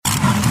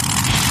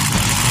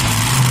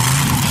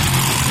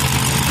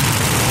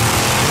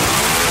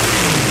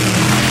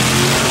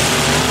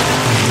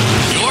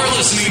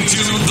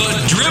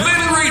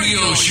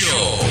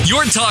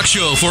talk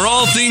show for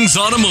all things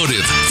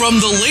automotive.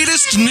 From the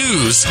latest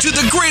news to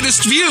the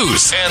greatest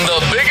views and the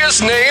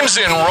biggest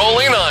names in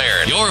rolling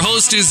iron. Your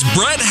host is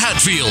Brett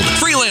Hatfield,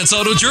 freelance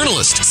auto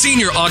journalist,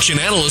 senior auction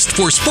analyst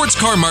for Sports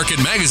Car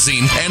Market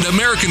Magazine and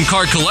American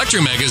Car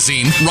Collector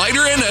Magazine,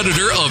 writer and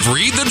editor of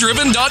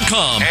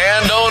ReadTheDriven.com,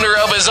 and owner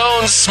of his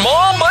own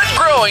small but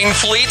growing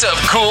fleet of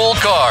cool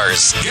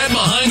cars. Get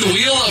behind the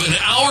wheel of an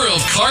hour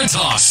of car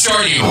talk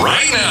starting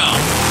right now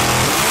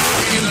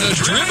in the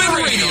Driven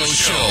Radio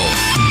Show.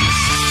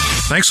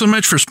 Thanks so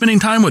much for spending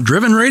time with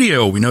Driven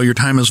Radio. We know your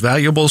time is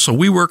valuable, so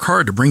we work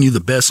hard to bring you the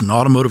best in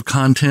automotive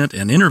content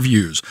and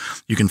interviews.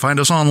 You can find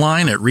us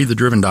online at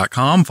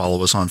readthedriven.com.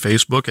 Follow us on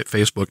Facebook at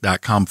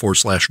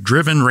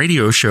facebook.com/Driven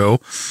Radio Show.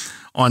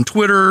 On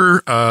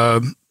Twitter,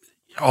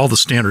 all the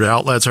standard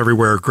outlets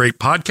everywhere. Great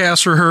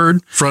podcasts are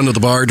heard. Front of the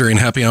bar during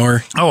happy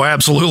hour. Oh,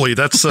 absolutely.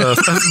 That's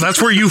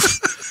where you're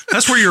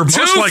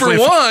most likely.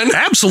 2 for 1.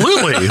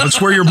 Absolutely. That's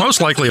where you're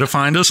most likely to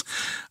find us.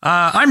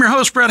 I'm your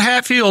host, Brett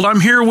Hatfield. I'm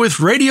here with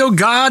Radio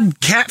God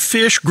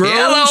Catfish Groves.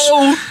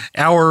 Hello.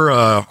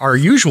 Our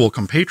usual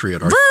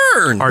compatriot.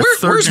 Vern.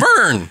 Where's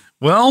Vern?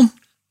 Well,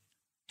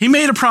 he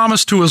made a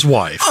promise to his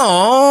wife.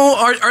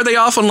 Oh, are they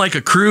off on like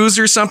a cruise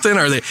or something?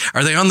 Are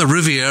they on the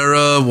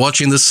Riviera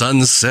watching the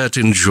sunset,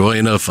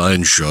 enjoying a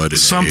fine Chardonnay?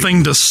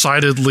 Something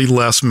decidedly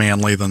less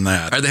manly than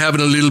that. Are they having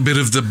a little bit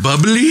of the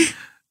bubbly?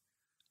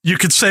 You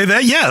could say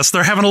that, yes.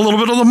 They're having a little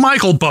bit of the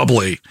Michael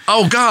bubbly.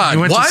 Oh, God.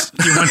 What?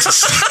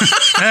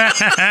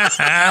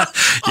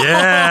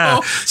 Yeah.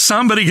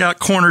 Somebody got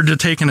cornered to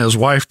taking his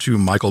wife to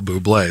Michael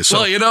Bublé. So,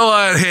 well, you know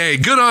what? Hey,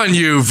 good on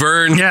you,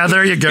 Vern. Yeah,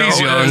 there you go. He's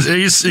young.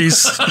 He's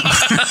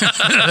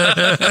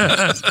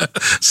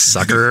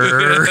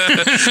sucker.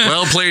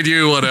 Well played,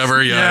 you,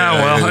 whatever.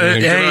 Yeah,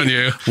 good on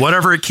you.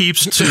 Whatever it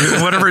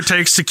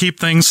takes to keep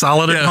things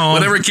solid at home.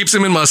 Whatever keeps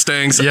him in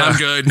Mustangs. Yeah, I'm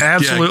good.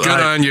 Absolutely. Yeah, good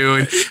on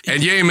you.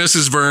 And yay,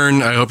 Mrs. Vern.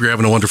 I hope you're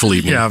having a wonderful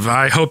evening. Yeah,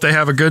 I hope they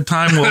have a good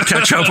time. We'll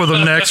catch up with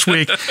them next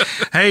week.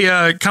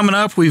 Hey, coming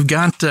up, we've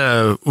got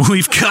a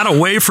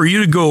way for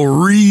you to go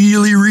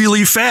really,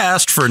 really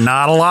fast for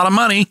not a lot of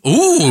money.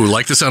 Ooh,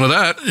 like the sound of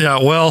that. Yeah,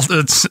 well,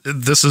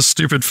 this is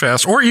stupid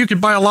fast. Or you could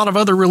buy a lot of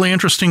other really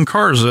interesting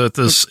cars at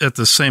this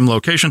same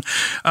location.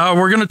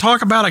 We're going to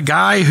talk about a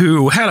guy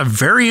who had a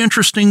very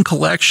interesting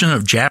collection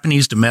of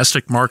Japanese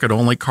domestic market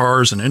only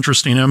cars and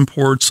interesting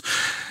imports.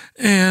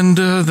 And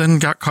then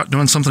got caught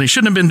doing something he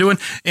shouldn't have been doing.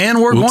 And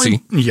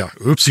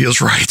oopsie is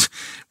right.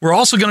 We're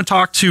also going to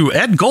talk to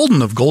Ed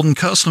Golden of Golden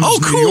Customs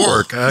New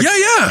York.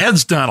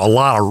 Ed's done a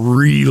lot of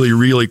really,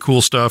 really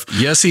cool stuff.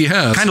 Yes, he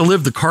has. Kind of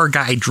lived the car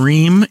guy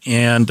dream,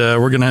 and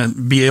we're going to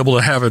be able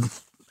to have an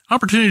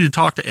opportunity to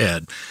talk to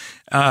Ed.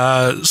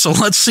 So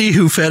let's see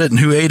who fed it and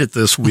who ate it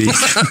this week.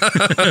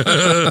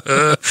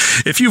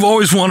 If you've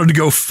always wanted to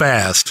go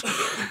fast,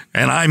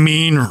 and I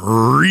mean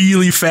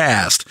really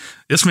fast,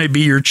 this may be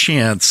your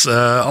chance.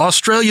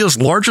 Australia's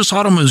largest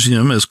auto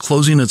museum is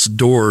closing its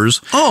doors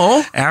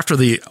after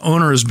the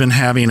owner has been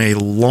having a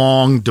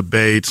long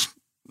debate,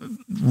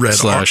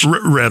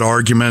 red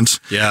argument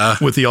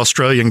with the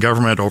Australian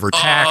government over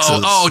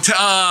taxes.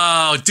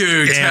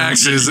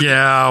 Taxes.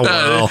 Yeah,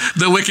 well.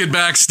 The wicked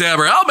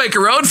backstabber. I'll make a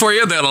road for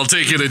you that I'll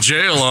take you to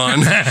jail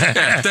on.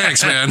 Yeah,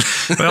 thanks, man.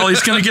 Well,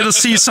 he's going to get to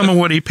see some of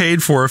what he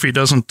paid for if he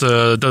doesn't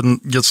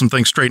get some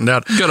things straightened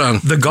out. Good on.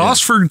 The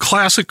Gosford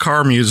Classic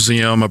Car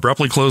Museum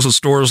abruptly closed its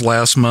doors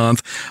last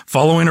month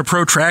following a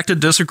protracted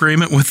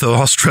disagreement with the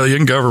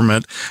Australian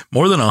government.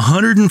 More than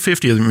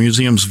 150 of the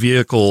museum's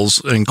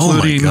vehicles,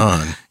 including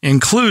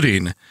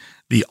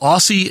the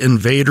Aussie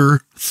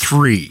Invader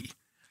 3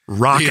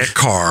 rocket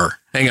car.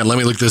 Hang on, let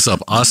me look this up.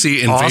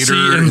 Aussie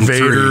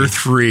Invader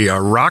 3, a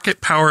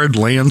rocket-powered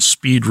land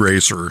speed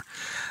racer.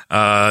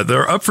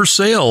 They're up for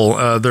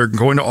sale. They're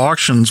going to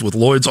auctions with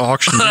Lloyd's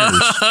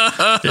Auctioneers.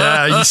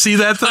 Yeah, you see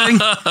that thing?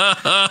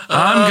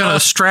 I'm going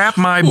to strap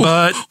my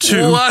butt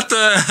to... What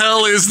the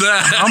hell is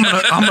that?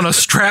 I'm going to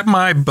strap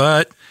my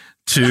butt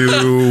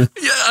to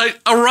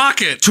a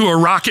rocket. To a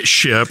rocket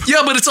ship.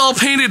 Yeah, but it's all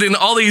painted in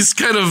all these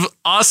kind of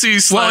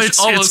Aussie Well,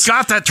 it's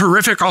got that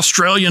terrific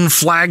Australian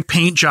flag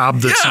paint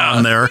job that's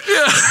on there.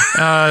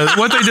 Yeah.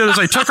 What they did is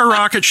they took a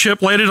rocket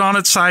ship, laid it on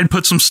its side,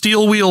 put some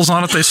steel wheels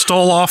on it they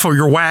stole off of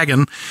your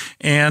wagon,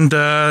 and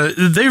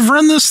they've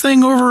run this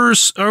thing over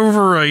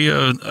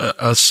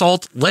a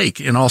salt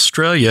lake in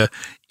Australia.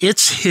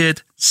 It's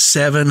hit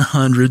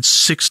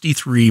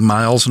 763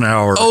 miles an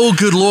hour. Oh,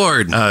 good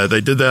Lord.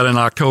 They did that in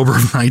October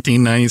of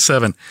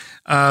 1997.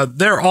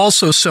 They're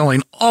also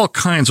selling all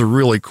kinds of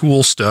really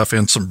cool stuff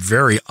and some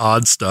very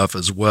odd stuff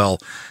as well.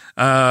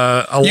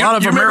 A lot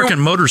of American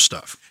motor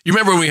stuff. You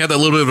remember when we had that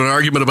little bit of an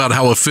argument about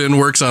how a fin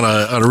works on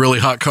a really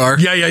hot car?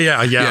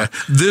 Yeah.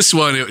 This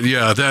one,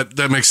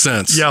 that makes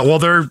sense. Yeah, well,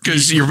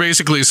 because you're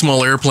basically a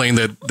small airplane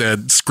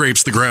that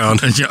scrapes the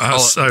ground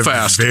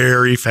fast.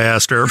 Very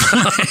fast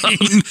airplane.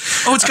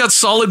 It's got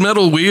solid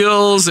metal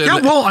wheels. And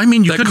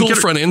you couldn't get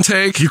front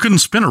intake. You couldn't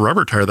spin a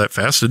rubber tire that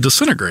fast; it'd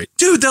disintegrate.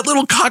 Dude, that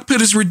little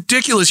cockpit is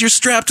ridiculous. You're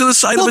strapped to the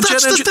side of a jet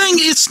engine. Well, that's the thing.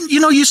 It's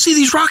you see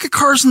these rocket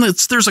cars, and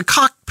there's a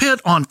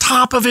cockpit on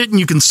top of it, and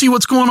you can see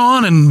what's going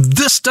on. And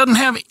this doesn't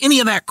have any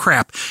of that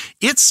crap.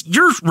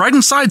 You're right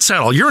inside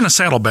saddle. You're in a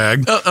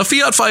saddlebag. A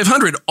Fiat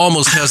 500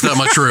 almost has that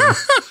much room.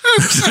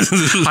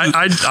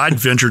 I'd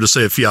venture to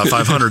say a Fiat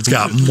 500's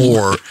got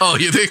more. Oh,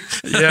 you think?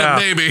 Yeah,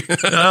 maybe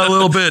a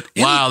little bit.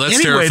 Wow, that's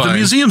anyway, terrifying. The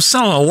museum's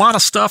selling a lot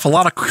of stuff, a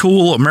lot of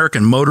cool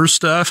American motor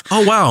stuff.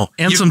 Oh, wow,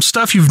 and some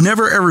stuff you've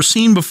never ever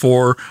seen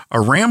before.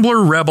 A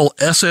Rambler Rebel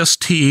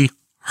SST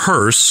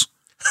hearse.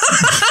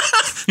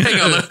 Hang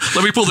on,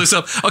 let me pull this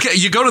up. Okay,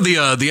 you go to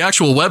the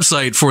actual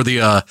website for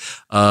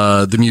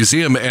the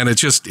museum, and it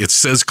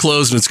says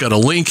closed, and it's got a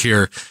link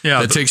here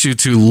that takes you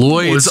to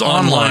Lloyd's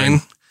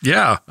Online.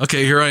 Yeah.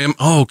 Okay, here I am.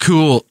 Oh,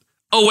 cool.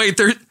 Oh, wait,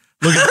 look at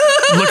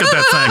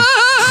that thing.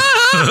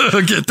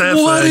 Look at that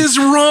thing. What is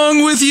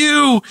wrong with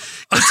you?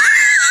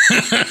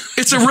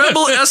 It's a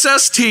Rebel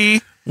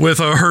SST.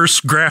 With a hearse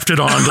grafted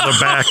onto the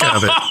back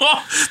of it.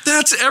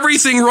 That's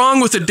everything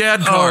wrong with a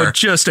dad car. Oh,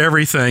 just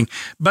everything.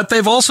 But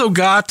they've also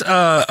got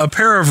a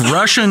pair of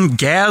Russian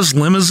Gaz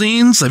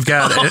limousines. They've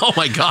got oh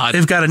my God.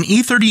 They've got an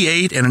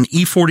E38 and an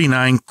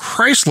E49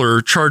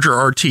 Chrysler Charger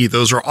RT.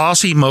 Those are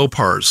Aussie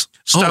Mopars.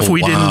 Stuff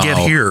we didn't get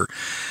here.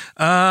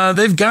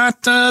 They've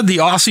got the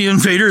Aussie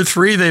Invader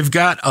 3. They've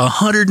got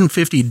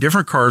 150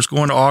 different cars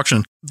going to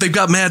auction. They've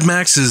got Mad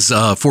Max's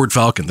Ford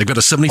Falcon. They've got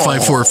a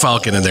 75 Ford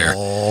Falcon in there.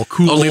 Oh,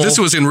 cool. Only this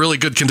was in really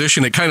good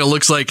condition. It kind of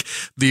looks like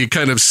the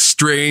kind of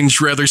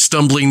strange, rather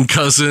stumbling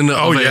cousin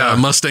of a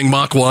Mustang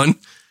Mach 1.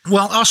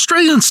 Well,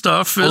 Australian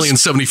stuff only in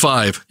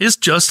 75 is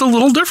just a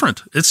little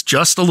different. It's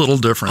just a little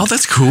different. Oh,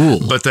 that's cool.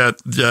 But that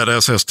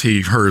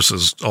SST hearse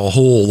is a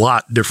whole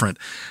lot different.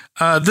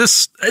 I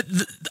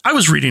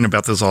was reading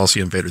about this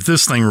Aussie Invader.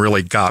 This thing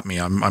really got me.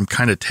 I'm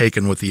kind of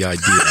taken with the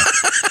idea.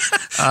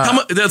 How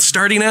much that's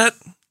starting at?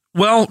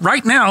 Well,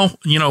 right now,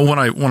 when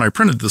I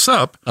printed this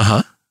up,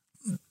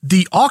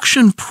 the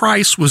auction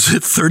price was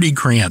at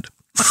 $30,000.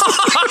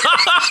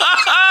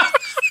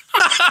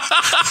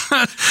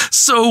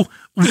 So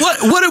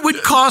what it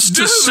would cost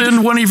to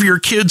send one of your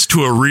kids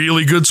to a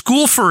really good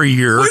school for a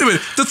year? Wait a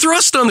minute. The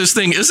thrust on this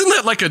thing, isn't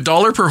that like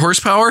 $1 per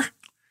horsepower?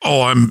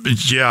 Oh,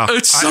 yeah.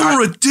 It's so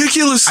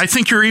ridiculous. I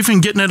think you're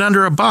even getting it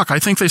under $1. I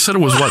think they said it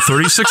was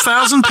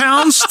 36,000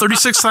 pounds,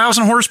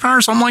 36,000 horsepower,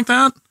 something like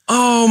that.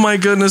 Oh my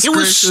goodness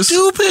gracious. Was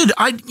stupid.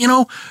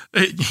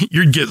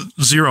 You'd get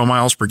 0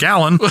 miles per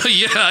gallon. Well,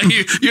 yeah,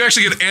 you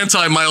actually get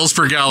anti-miles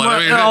per gallon.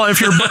 Well,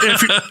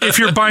 if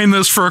you're buying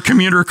this for a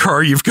commuter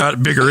car, you've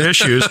got bigger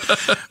issues.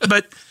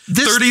 But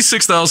this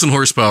 36,000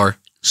 horsepower.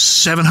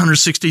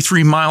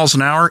 763 miles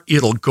an hour,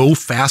 it'll go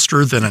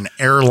faster than an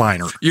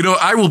airliner.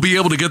 I will be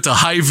able to get to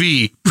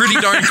Hy-Vee pretty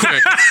darn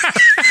quick.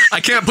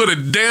 I can't put a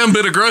damn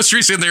bit of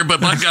groceries in there,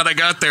 but my God, I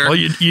got there. Well,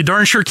 you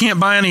darn sure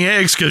can't buy any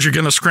eggs because you're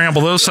going to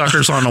scramble those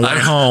suckers on the way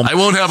home. I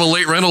won't have a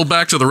late rental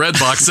back to the Red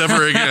Box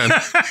ever again.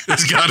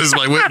 As God is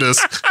my witness.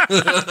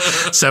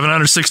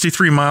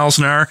 763 miles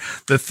an hour.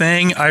 The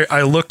thing,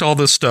 I looked all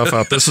this stuff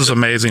up. This is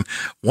amazing.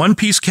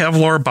 One-piece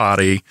Kevlar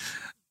body,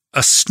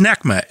 a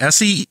SNECMA,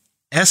 SNECMA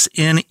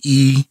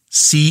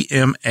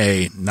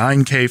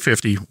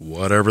 9K50,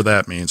 whatever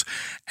that means.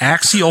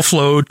 Axial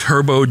flow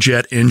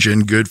turbojet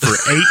engine, good for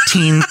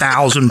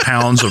 18,000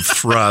 pounds of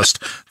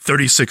thrust,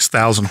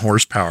 36,000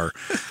 horsepower.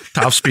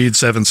 Top speed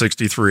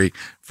 763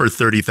 for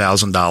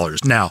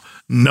 $30,000. Now,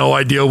 no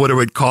idea what it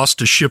would cost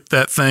to ship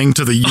that thing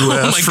to the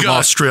U.S. from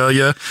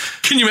Australia.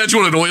 Can you imagine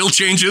what an oil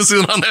change is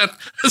on that?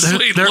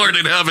 Sweet Lord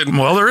in heaven.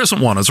 Well, there isn't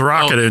one. It's a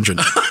rocket engine.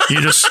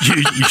 You just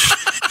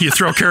you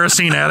throw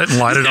kerosene at it and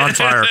light it on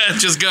fire.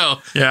 Just go.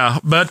 Yeah,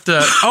 but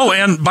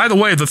and by the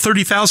way, the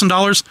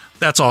 $30,000,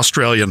 that's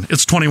Australian.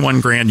 It's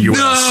 21 grand US.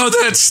 No,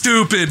 that's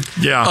stupid.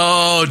 Yeah.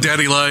 Oh,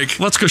 daddy like.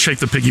 Let's go shake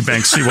the piggy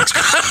bank, see what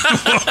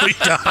we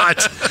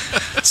got.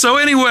 So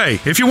anyway,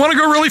 if you want to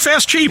go really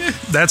fast, cheap,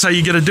 that's how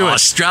you get to do it.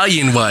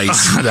 Australian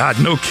wise.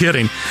 No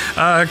kidding.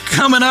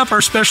 Coming up,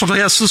 our special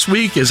guest this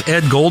week is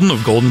Ed Golden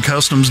of Golden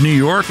Customs New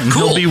York, and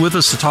he'll be with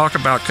us to talk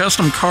about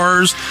custom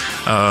cars,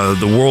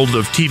 the world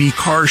of TV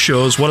car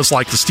shows, what it's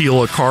like to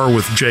steal a car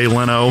with Jay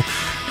Leno,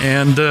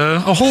 and a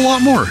whole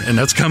lot more. And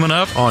that's coming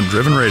up on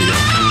Driven Radio.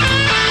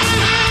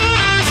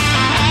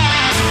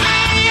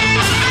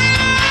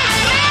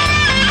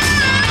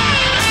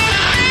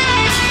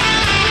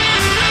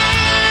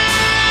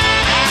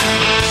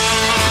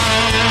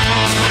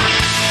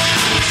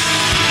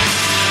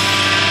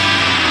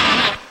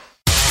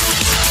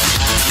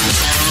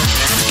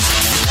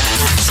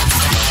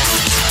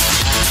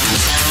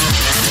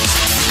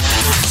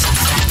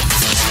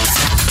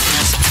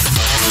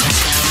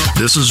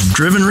 This is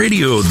Driven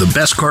Radio, the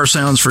best car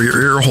sounds for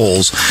your ear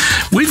holes.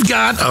 We've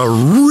got a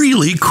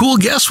really cool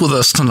guest with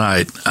us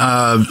tonight.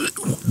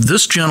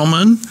 This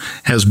gentleman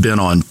has been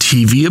on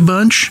TV a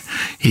bunch.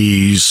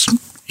 He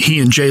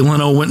and Jay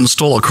Leno went and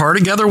stole a car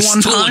together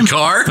one time.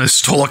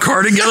 Stole a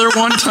car together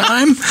one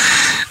time.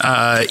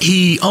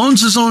 He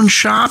owns his own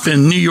shop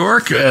in New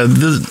York.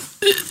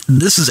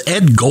 This is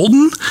Ed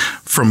Golden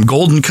from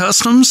Golden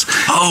Customs.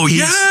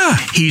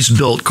 He's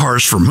built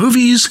cars for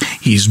movies.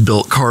 He's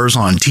built cars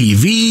on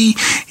TV.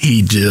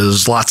 He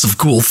does lots of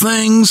cool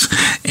things.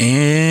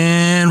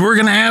 And we're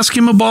going to ask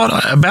him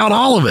about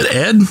all of it.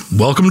 Ed,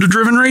 welcome to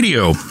Driven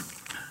Radio.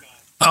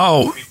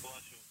 Oh,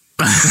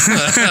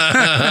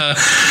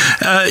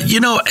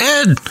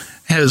 Ed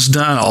has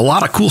done a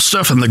lot of cool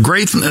stuff. And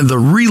the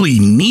really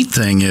neat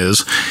thing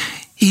is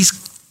he's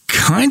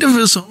kind of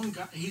his own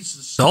guy. He's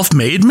a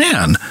self-made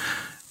man.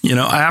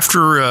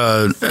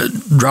 After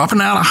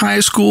dropping out of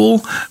high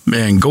school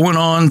and going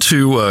on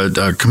to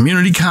a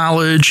community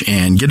college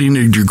and getting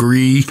a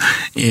degree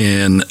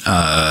in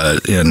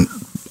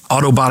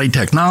auto body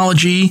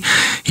technology,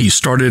 he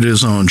started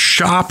his own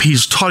shop.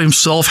 He's taught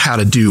himself how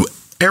to do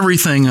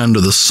everything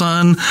under the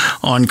sun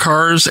on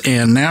cars,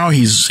 and now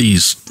he's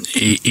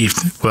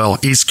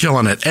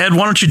killing it. Ed,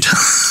 why don't you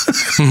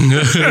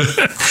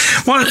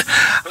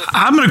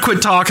I'm going to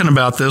quit talking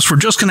about this. We're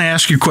just going to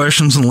ask you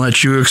questions and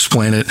let you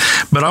explain it,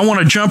 but I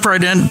want to jump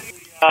right in.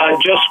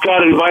 Just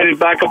got invited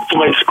back up to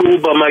my school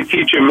by my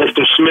teacher,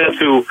 Mr. Smith,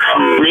 who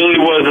really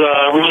was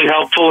really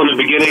helpful in the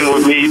beginning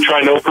with me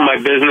trying to open my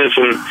business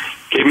and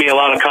gave me a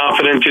lot of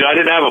confidence. I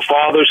didn't have a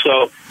father,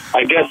 so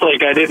I guess I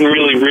didn't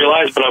really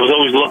realize, but I was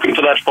always looking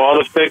for that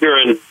father figure.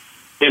 And,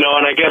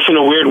 and I guess in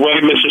a weird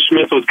way, Mr.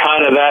 Smith was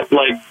kind of that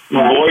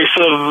voice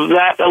of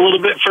that a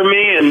little bit for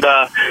me. And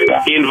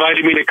he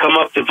invited me to come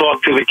up to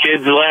talk to the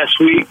kids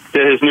last week,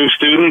 to his new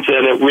students,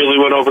 and it really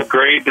went over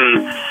great.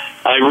 And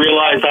I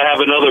realized I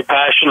have another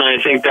passion. I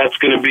think that's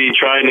going to be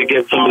trying to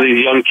get some of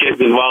these young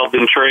kids involved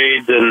in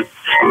trades and,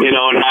 and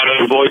how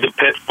to avoid the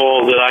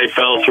pitfalls that I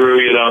fell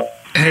through,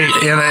 Hey,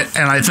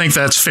 and I think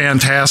that's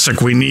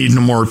fantastic. We need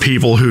more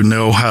people who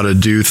know how to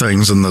do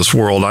things in this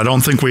world. I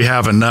don't think we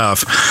have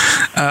enough.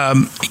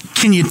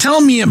 Can you tell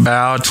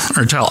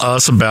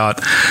us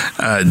about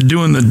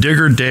doing the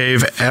Digger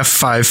Dave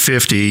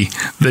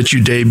F550 that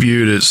you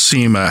debuted at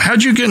SEMA?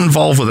 How'd you get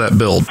involved with that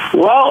build?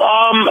 Well,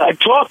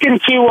 talking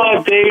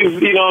to Dave,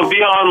 via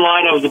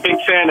online, I was a big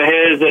fan of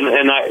his,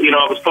 and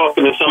I was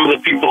talking to some of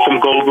the people from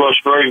Gold Rush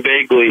very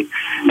vaguely,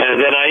 and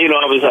then I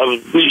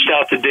was reached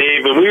out to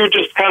Dave, and we were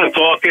just kind of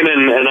talking,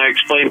 and I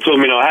explained to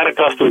him, I had a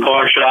custom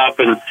car shop,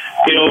 and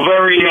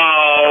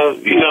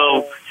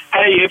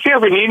hey, if you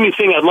ever need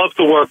anything, I'd love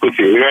to work with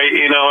you, right?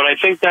 And I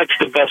think that's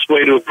the best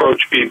way to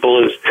approach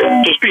people is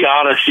just be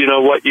honest,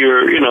 what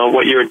your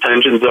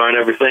intentions are and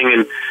everything.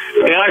 And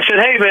I said,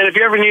 hey, man, if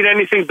you ever need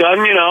anything done,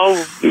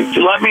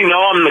 let me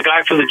know. I'm the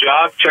guy for the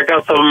job. Check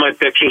out some of my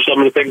pictures, some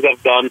of the things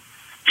I've done.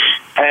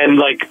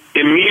 And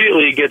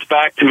immediately gets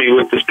back to me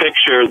with this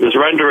picture, this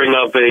rendering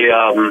of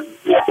a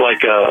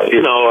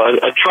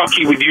truck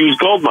he would use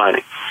gold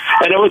mining.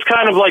 And it was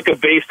kind of like a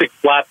basic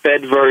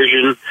flatbed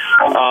version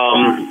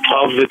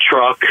of the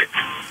truck.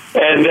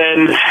 And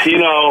then,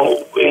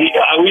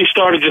 we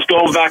started just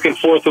going back and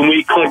forth, and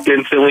we clicked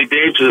instantly.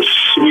 Dave's a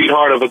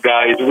sweetheart of a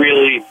guy.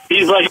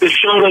 He's like, the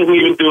show doesn't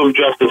even do him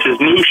justice. His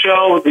new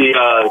show,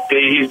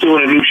 he's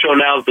doing a new show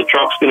now that the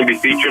truck's going to be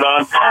featured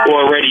on,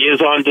 or already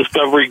is on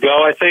Discovery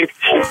Go, I think.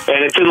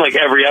 And it's in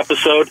every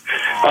episode.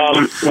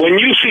 When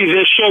you see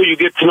this show, you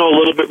get to know a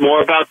little bit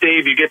more about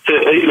Dave. You get to,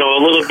 a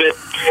little bit,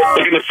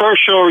 in the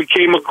first show, he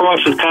came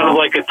across as kind of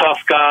like a tough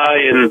guy.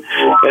 And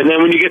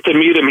then when you get to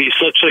meet him, he's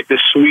such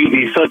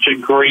he's such a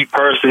great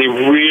person.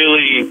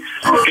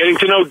 Getting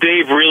to know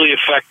Dave really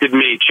affected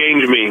me,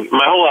 changed me,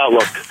 my whole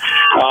outlook.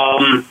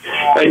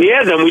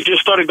 Then we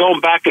just started going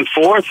back and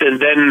forth, and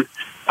then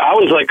I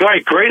was like, all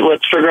right, great,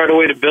 let's figure out a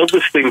way to build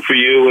this thing for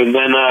you. And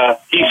then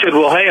he said,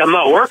 well, hey, I'm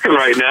not working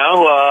right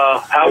now.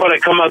 How about I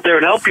come out there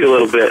and help you a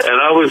little bit? And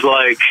I was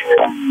like,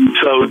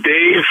 so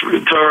Dave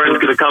Torres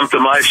going to come to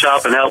my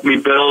shop and help me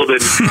build.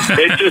 And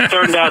it just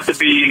turned out to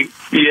be,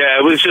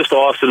 it was just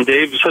awesome.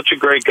 Dave is such a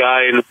great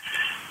guy. And,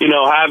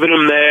 having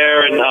him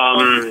there and,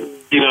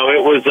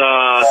 it was,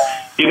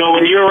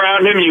 when you're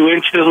around him, you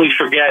instantly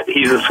forget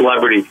he's a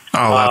celebrity.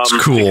 Oh, that's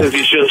cool. Because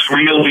he's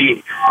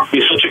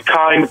such a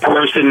kind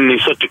person, and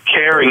he's such a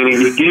caring,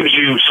 and he gives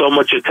you so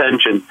much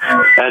attention.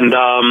 And,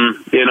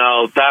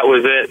 that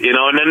was it,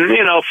 and then,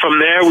 from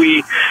there,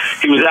 he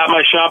was at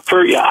my shop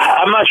for,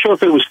 I'm not sure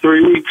if it was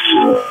 3 weeks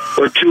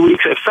or 2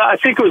 weeks. I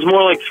think it was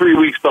more like 3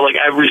 weeks, but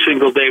every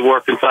single day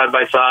working side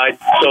by side.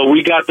 So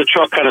we got the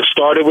truck kind of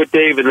started with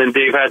Dave, and then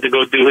Dave had to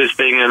go do his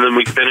thing, and then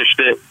we finished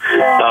it,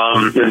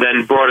 and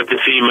then brought it to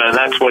SEMA. And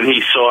that's when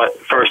he saw it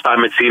first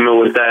time at SEMA,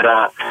 was that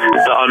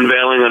the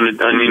unveiling on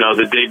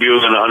the debut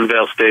on the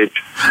unveil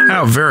stage.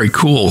 Oh, very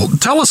cool.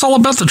 Tell us all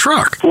about the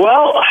truck.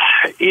 Well,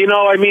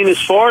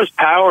 as far as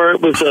power,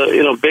 it was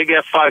a big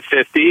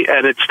F550,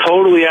 and it's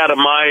totally out of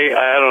my,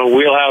 I don't know,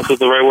 wheelhouse is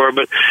the right word,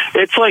 but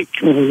it's like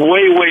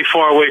way, way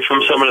far away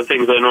from some of the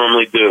things I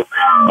normally do.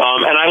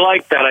 And I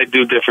like that I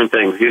do different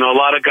things. A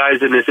lot of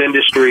guys in this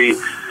industry,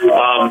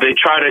 they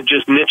try to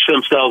just niche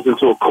themselves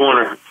into a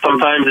corner.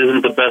 Sometimes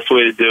isn't the best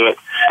way to do it.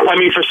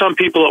 For some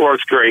people it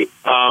works great.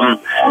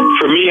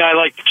 For me, I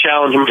like to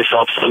challenge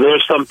myself. So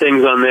there's some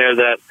things on there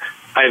that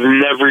I've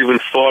never even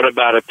thought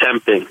about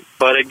attempting.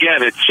 But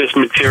again, it's just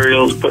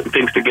materials, putting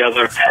things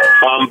together.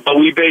 But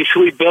we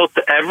basically built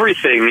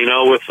everything,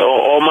 with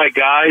all my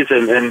guys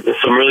and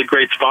some really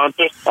great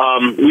sponsors.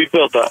 We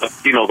built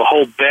the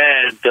whole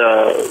bed,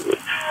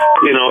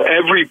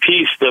 every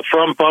piece, the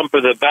front bumper,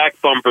 the back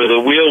bumper,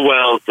 the wheel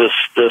wells,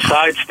 the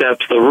side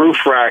steps, the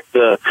roof rack,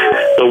 the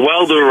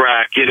welder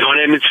rack,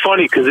 and it's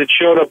funny because it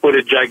showed up with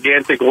a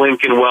gigantic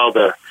Lincoln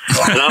welder.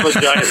 And I'm a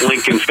giant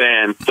Lincoln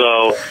fan,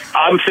 so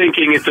I'm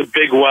thinking it's a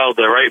big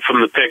welder right from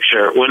the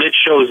picture. When it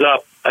shows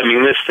up,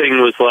 this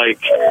thing was like,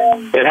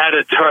 it had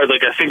a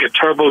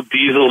turbo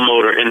diesel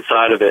motor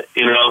inside of it,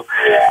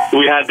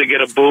 We had to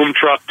get a boom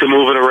truck to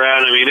move it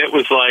around. It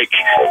was like,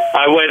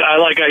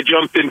 I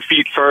jumped in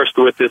feet first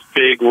with this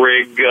big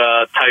rig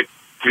type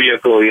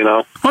vehicle,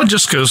 Well, it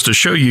just goes to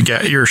show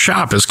your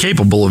shop is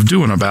capable of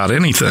doing about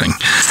anything.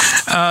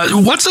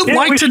 What's it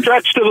like to... We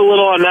stretched it a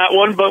little on that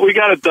one, but we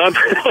got it done.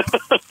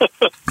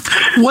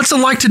 What's it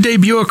like to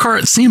debut a car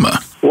at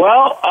SEMA?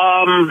 Well,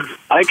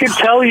 I can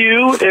tell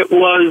you it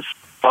was...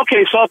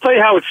 Okay, so I'll tell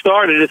you how it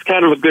started. It's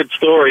kind of a good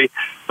story.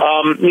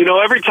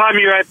 Every time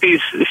you're at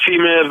these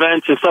SEMA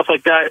events and stuff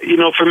like that,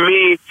 for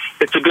me,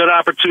 it's a good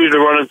opportunity to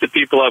run into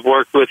people I've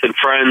worked with and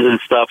friends and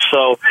stuff.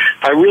 So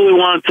I really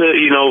want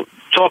to,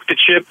 talk to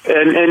Chip,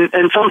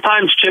 and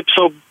sometimes Chip's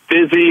so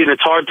busy and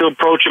it's hard to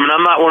approach him, and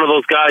I'm not one of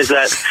those guys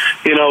that,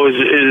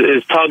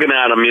 is tugging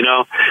at him,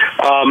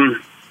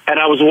 And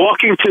I was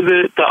walking to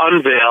the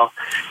unveil,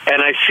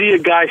 and I see a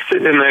guy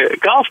sitting in a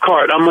golf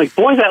cart. I'm like,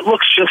 boy, that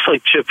looks just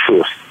like Chip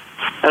Foose.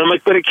 And I'm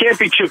like, but it can't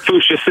be Chip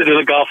Foose just sitting in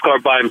a golf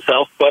cart by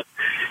himself. But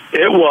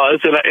it was,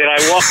 and I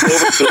walked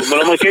over to him,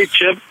 and I'm like, hey,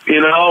 Chip,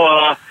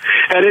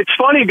 and it's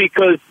funny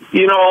because,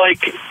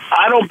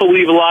 I don't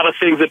believe a lot of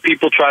things that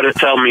people try to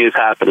tell me is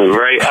happening,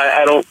 right?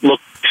 I don't look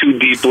too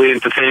deeply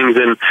into things,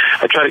 and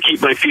I try to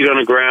keep my feet on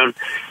the ground.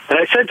 And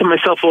I said to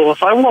myself, well,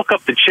 if I walk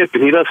up to Chip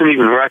and he doesn't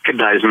even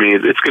recognize me,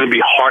 it's going to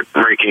be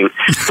heartbreaking.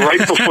 Right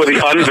before the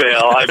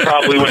unveil, I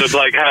probably would have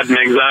had an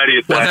anxiety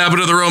attack. What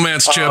happened to the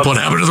romance, Chip? What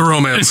happened to the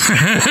romance?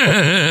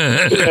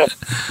 Yeah.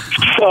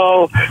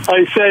 So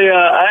I say,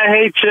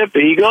 hey, Chip.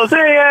 He goes,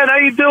 hey, Ed, how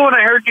you doing?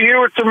 I heard you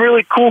here with some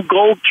really cool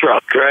gold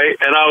truck, right?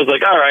 And I was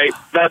like, all right,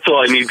 that's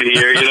all I need to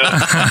hear,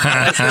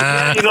 I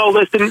said,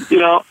 listen,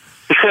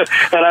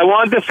 and I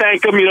wanted to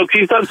thank him, because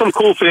he's done some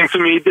cool things for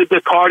me. He did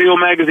the Cardio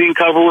magazine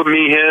cover with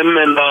me, him,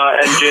 and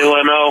Jay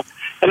Leno.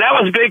 And that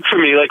was big for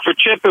me. Like, for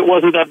Chip, it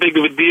wasn't that big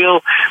of a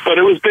deal, but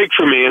it was big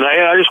for me. And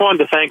I just wanted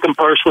to thank him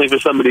personally for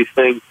some of these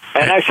things.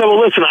 And I said, well,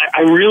 listen,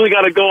 I really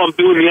got to go. I'm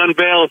doing the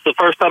unveil. It's the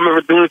first time I've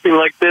ever done anything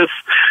like this.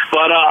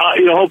 But,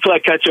 hopefully I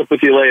catch up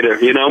with you later.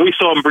 We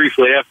saw him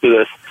briefly after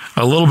this.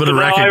 A little bit of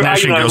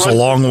recognition goes a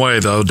long way,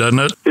 though, doesn't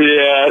it?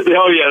 Yeah.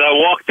 Oh, yeah. I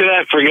walked to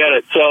that, forget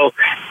it. So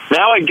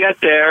now I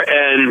get there,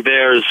 and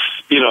there's,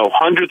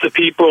 hundreds of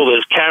people.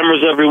 There's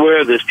cameras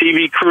everywhere. There's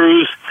TV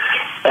crews.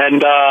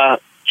 And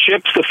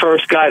Chip's the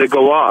first guy to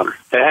go on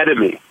ahead of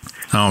me.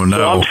 Oh, no.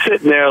 So I'm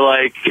sitting there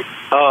like,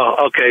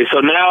 oh, okay. So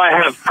now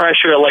I have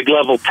pressure at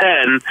level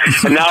 10,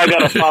 and now I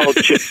got to follow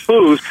Chip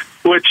Foose.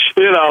 Which,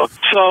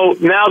 so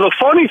now the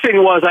funny thing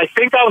was, I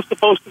think I was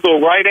supposed to go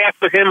right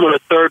after him with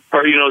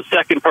a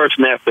second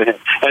person after him.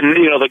 And,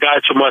 the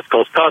guys from West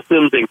Coast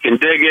Customs and Can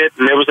Dig It,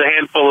 and there was a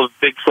handful of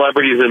big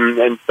celebrities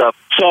and stuff.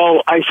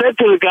 So I said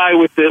to the guy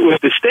with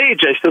the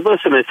stage, I said,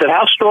 listen,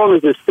 how strong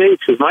is this stage?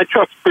 Because my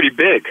truck's pretty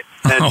big.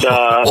 And,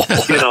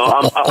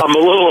 I'm a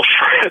little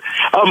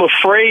I'm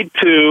afraid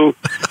to,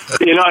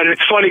 and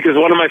it's funny because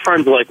one of my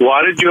friends was like,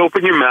 why did you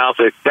open your mouth?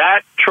 If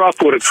that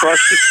truck would have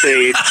crushed the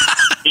stage,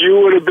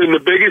 you would have been the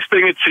biggest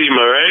thing at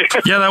SEMA,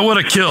 right? Yeah, that would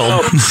have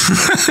killed.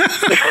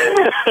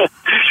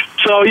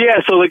 So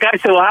the guy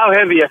said, well, how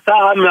heavy? I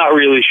thought, I'm not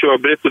really sure,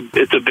 but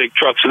it's a big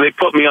truck. So they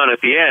put me on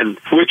at the end,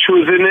 which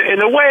was,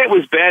 in a way, it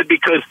was bad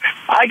because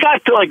I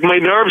got to, my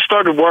nerves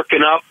started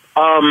working up.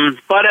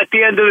 But at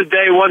the end of the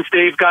day, once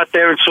Dave got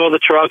there and saw the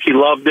truck, he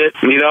loved it.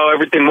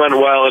 Everything went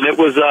well, and it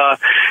was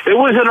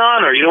an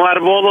honor. Out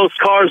of all those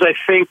cars, I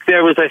think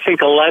there was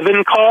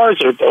 11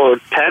 cars or 10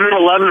 or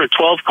 11 or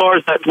 12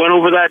 cars that went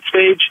over that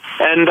stage,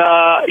 and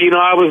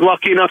I was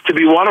lucky enough to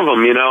be one of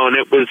them. And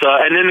it was,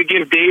 and then to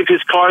give Dave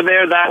his car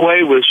there that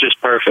way was just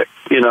perfect.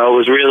 It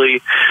was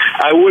really,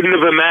 I wouldn't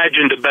have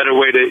imagined a better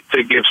way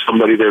to give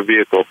somebody their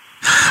vehicle.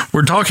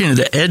 We're talking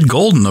to Ed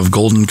Golden of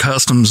Golden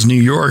Customs, New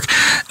York.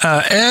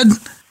 Ed,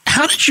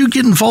 how did you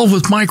get involved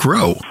with Mike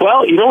Rowe?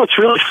 Well, what's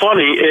really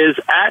funny is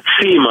at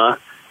SEMA,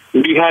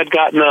 we had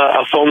gotten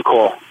a phone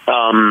call,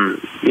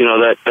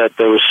 that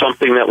there was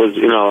something that was,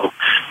 again,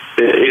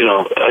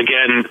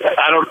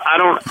 I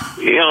don't,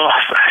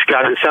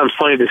 God, it sounds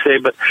funny to say,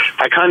 but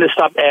I kind of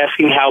stopped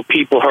asking how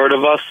people heard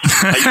of us.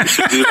 I used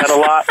to do that a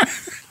lot,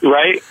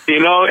 right?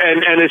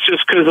 And it's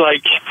just because,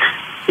 like,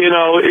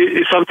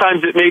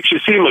 sometimes it makes you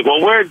seem like,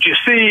 well, where did you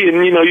see?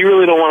 And, you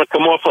really don't want to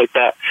come off like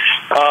that.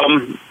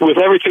 With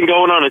everything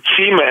going on at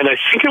SEMA, and I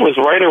think it was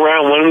right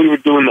around when we were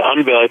doing the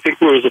unveil, I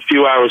think it was a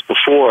few hours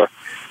before,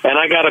 and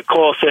I got a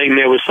call saying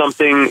there was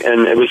something,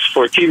 and it was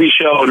for a TV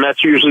show, and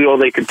that's usually all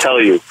they could tell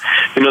you.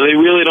 They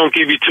really don't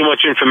give you too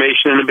much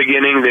information in the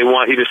beginning. They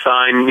want you to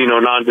sign,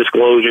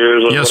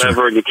 non-disclosures or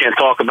whatever, and you can't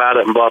talk about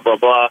it and blah, blah,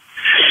 blah.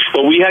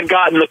 But we had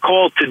gotten the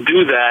call to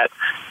do that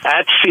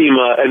at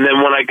SEMA, and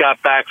then when I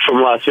got back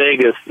from Las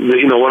Vegas,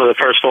 one of the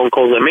first phone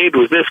calls I made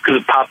was this, because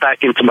it popped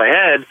back into my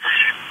head.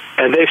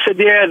 And they said,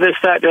 yeah, this,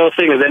 that, the other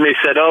thing. And then they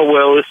said, oh,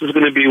 well, this is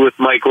going to be with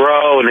Mike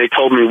Rowe. And they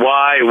told me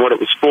why and what it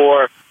was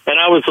for. And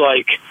I was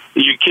like,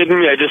 are you kidding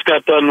me? I just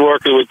got done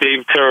working with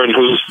Dave Turin,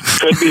 who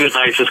could be the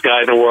nicest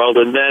guy in the world.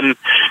 And then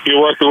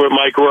you're working with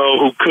Mike Rowe,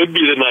 who could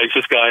be the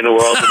nicest guy in the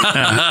world.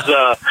 And,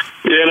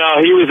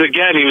 he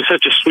was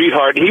such a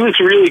sweetheart. He was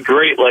really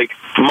great. Like,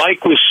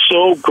 Mike was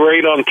so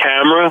great on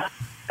camera.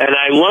 And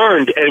I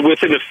learned, and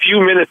within a few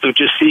minutes of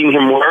just seeing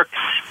him work,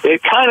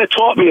 it kind of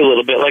taught me a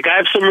little bit. Like, I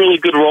have some really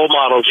good role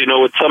models,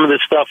 with some of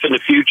this stuff in the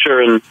future,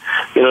 and,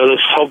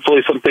 there's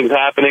hopefully some things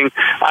happening.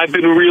 I've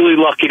been really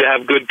lucky to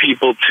have good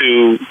people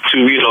to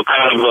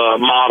kind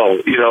of model,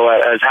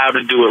 as how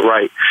to do it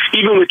right.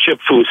 Even with Chip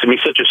Foose, and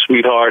he's such a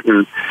sweetheart,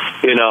 and,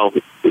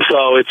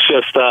 so it's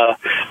just, but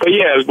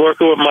yeah,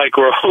 working with Mike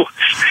Rowe,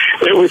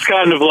 it was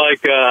kind of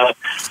like,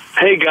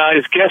 hey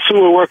guys, guess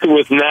who we're working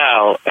with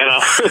now? And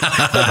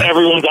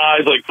everyone's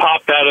eyes like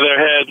popped out of their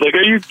head. Like,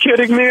 are you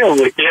kidding me? I'm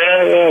like,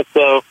 yeah.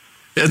 So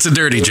it's a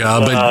dirty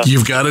job, but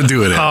you've got to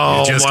do it.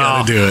 You just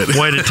got to do it.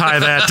 Way to tie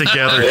that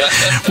together.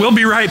 We'll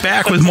be right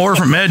back with more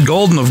from Ed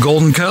Golden of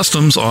Golden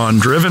Customs on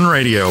Driven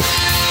Radio.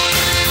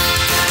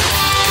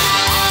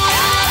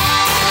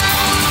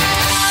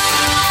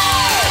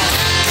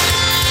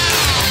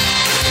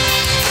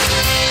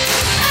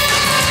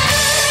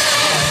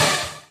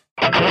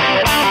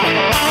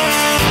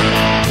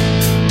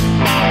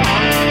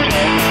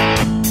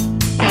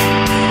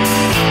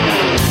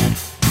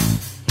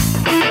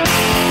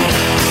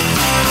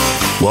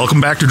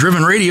 Welcome back to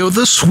Driven Radio,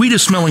 the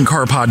sweetest smelling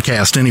car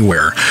podcast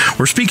anywhere.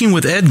 We're speaking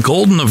with Ed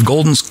Golden of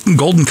Golden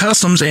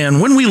Customs,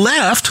 and when we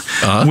left,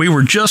 we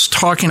were just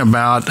talking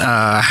about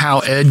how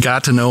Ed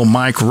got to know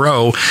Mike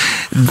Rowe.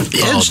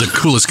 The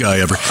coolest guy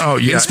ever. Oh,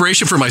 yeah.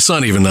 Inspiration for my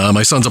son, even.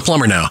 My son's a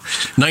plumber now.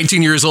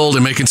 19 years old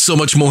and making so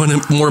much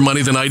more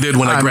money than I did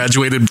when I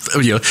graduated,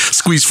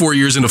 squeezed 4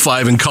 years into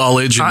 5 in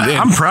college.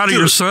 I'm proud of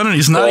your son, and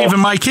he's not even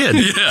my kid.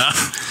 Yeah.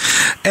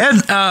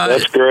 Ed,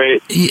 that's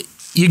great.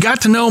 You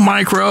got to know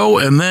Mike Rowe,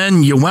 and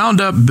then you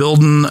wound up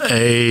building tell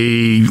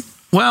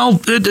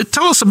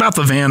us about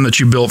the van that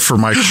you built for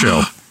Mike's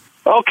show.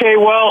 Okay,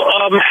 well,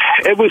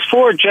 it was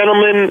for a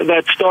gentleman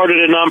that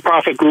started a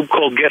nonprofit group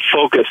called Get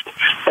Focused.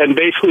 And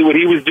basically what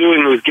he was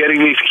doing was getting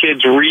these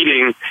kids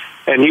reading,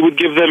 and he would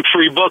give them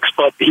free books,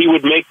 but he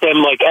would make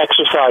them, like,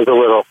 exercise a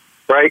little,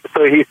 right?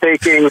 So he's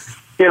taking,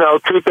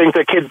 two things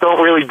that kids don't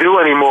really do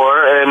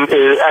anymore, and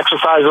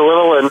exercise a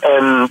little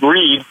and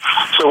read.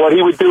 So what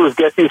he would do is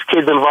get these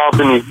kids involved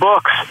in these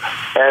books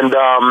and,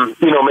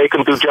 make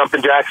them do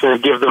jumping jacks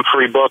and give them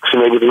free books,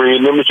 and they would read.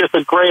 And it was just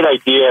a great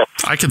idea.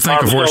 I can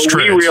think of worse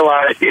tricks. We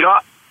realized,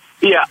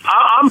 yeah,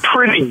 I'm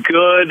pretty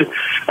good.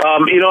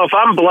 If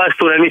I'm blessed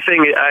with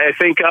anything, I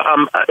think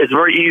it's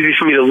very easy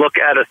for me to look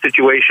at a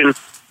situation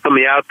from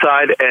the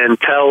outside and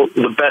tell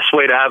the best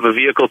way to have a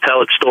vehicle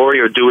tell its story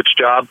or do its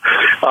job.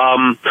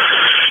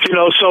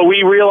 So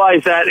we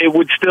realized that it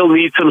would still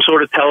need some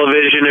sort of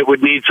television. It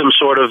would need some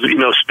sort of,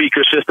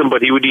 speaker system,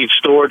 but he would need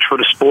storage for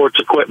the sports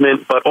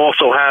equipment, but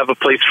also have a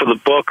place for the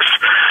books.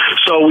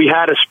 So we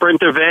had a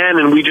Sprinter van,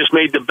 and we just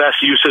made the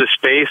best use of the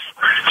space.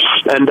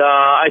 And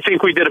I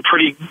think we did a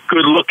pretty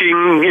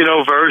good-looking,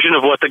 version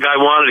of what the guy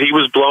wanted. He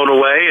was blown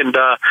away. And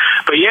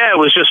but yeah, it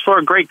was just for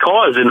a great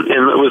cause. And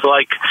it was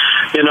like,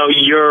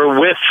 you're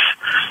with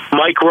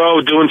Mike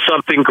Rowe doing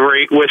something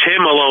great. With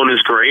him alone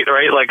is great,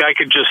 right? Like, I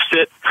could just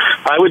sit.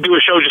 I would do a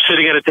show just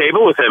sitting at a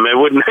table with him. I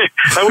wouldn't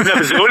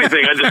have to do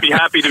anything. I'd just be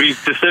happy to be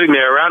just sitting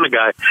there around a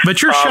guy.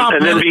 But your shop,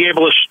 and then being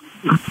able to.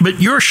 But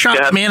your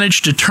shop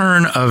managed to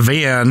turn a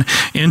van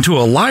into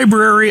a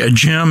library, a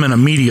gym, and a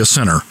media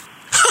center.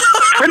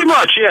 Pretty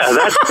much, yeah.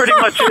 That's pretty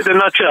much it in a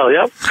nutshell,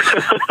 yep.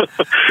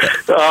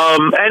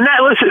 And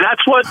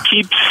that's what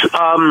keeps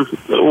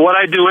what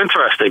I do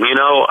interesting.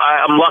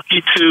 I'm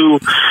lucky to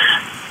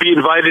be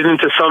invited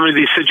into some of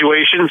these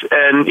situations.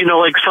 And, you know,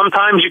 like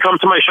sometimes you come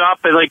to my shop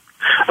and like,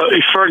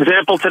 for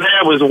example, today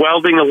I was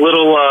welding a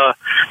little,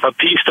 a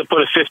piece to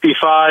put a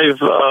 55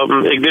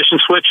 ignition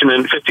switch in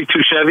a 52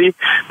 Chevy,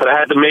 but I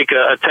had to make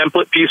a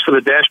template piece for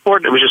the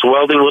dashboard. It was just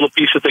welding little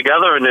pieces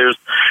together, and there's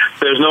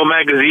no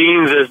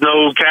magazines, there's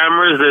no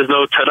cameras, there's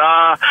no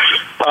ta-da.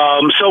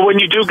 So when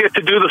you do get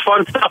to do the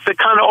fun stuff, it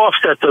kind of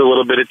offsets it a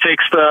little bit. It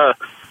takes the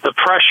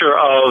pressure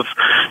of,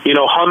 you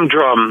know,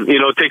 humdrum, you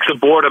know, takes the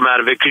boredom out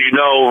of it because you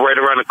know right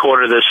around the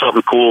corner there's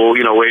something cool,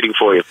 you know, waiting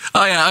for you.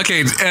 Oh, yeah,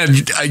 okay.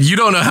 And you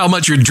don't know how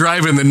much you're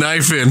driving the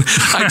knife in.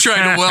 I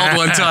tried to weld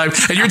one time,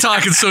 and you're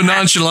talking so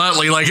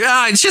nonchalantly, like,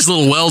 it's just a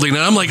little welding.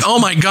 And I'm like, oh,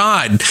 my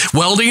God,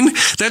 welding?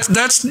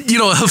 That's you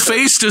know,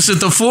 Hephaestus at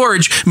the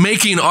forge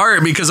making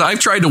art, because I've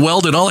tried to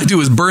weld, and all I do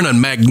is burn a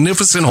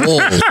magnificent hole.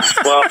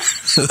 Well,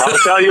 I'll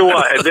tell you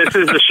what, and this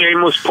is a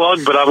shameless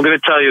plug, but I'm going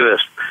to tell you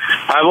this.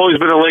 I've always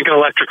been a Lincoln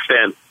Electric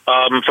fan.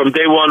 From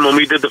day one, when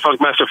we did the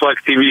Funkmaster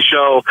Flex TV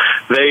show,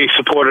 they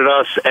supported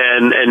us,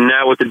 and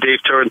now with the Dave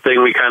Turin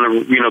thing, we kind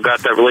of, you know,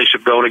 got that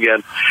relationship going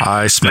again.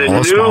 I smell the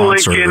a new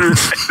sponsor. Lincoln,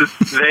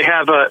 they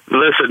have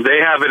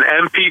an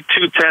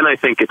MP210, I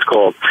think it's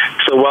called.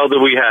 So welder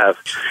we have,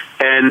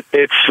 and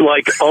it's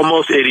like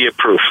almost idiot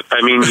proof.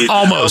 I mean,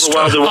 almost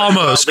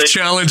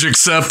challenge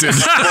accepted.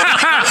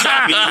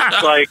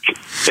 Like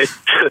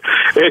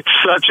it's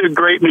such a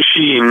great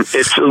machine.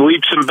 It's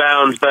leaps and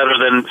bounds better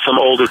than some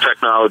older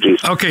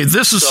technologies. Okay,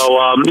 this is so.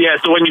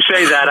 So when you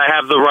say that, I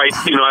have the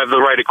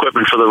right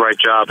equipment for the right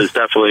job. Is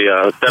definitely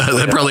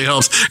that probably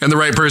helps, and the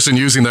right person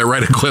using that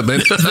right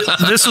equipment.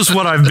 This is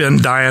what I've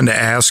been dying to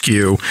ask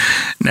you.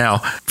 Now,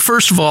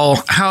 first of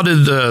all, how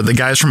did the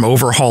guys from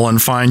Overhauling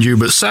find you?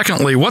 But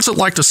secondly, what's it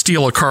like to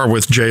steal a car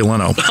with Jay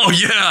Leno? Oh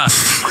yeah.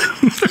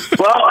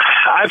 Well,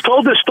 I've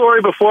told this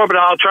story before, but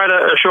I'll try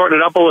to shorten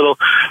it up a little.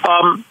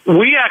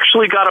 We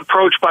actually got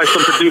approached by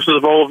some producers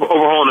of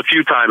Overhauling a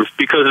few times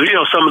because, you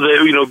know, some of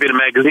the, you know, bit of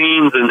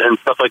magazines and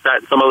stuff like that,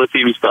 and some other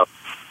TV stuff.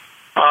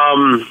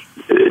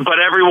 But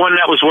everyone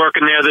that was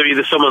working there,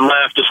 either someone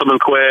left or someone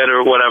quit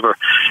or whatever.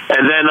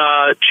 And then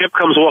Chip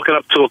comes walking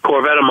up to a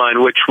Corvette of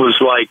mine, which was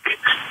like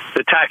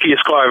the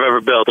tackiest car I've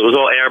ever built. It was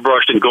all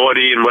airbrushed and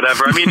gaudy and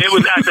whatever. I mean, it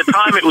was at the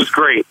time it was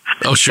great.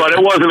 Oh, sure. But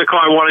it wasn't a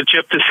car I wanted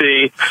Chip to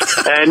see.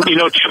 And, you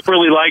know, Chip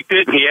really liked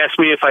it. And he asked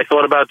me if I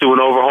thought about doing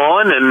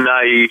overhauling. And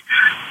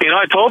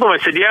I told him, I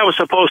said, yeah, I was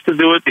supposed to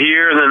do it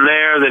here and then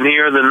there, then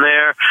here, then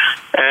there.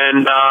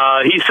 And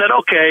he said,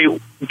 okay,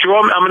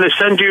 I'm going to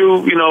send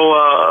you, you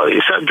know,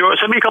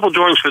 send me a couple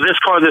drawings for this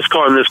car,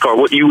 and this car,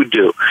 what you would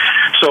do.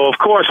 So, of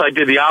course, I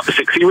did the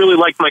opposite because he really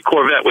liked my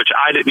Corvette, which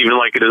I didn't even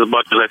like it as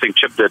much as I think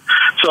Chip did.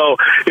 So,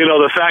 you know,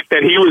 the fact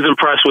that he was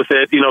impressed with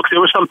it, you know, because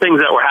there were some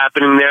things that were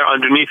happening there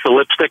underneath the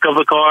lipstick of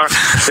the car.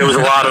 There was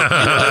a lot of,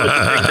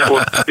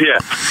 yeah.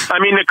 I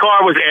mean, the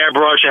car was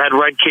airbrushed. It had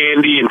red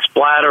candy and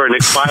splatter, and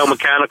it's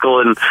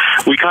biomechanical, and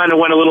we kind of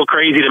went a little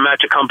crazy to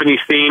match a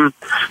company's theme.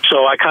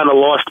 So I kind of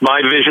lost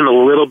my vision a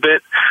little bit.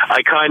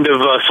 I kind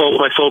of sold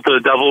my soul to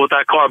the devil with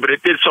that car, but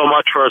it did so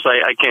much for us,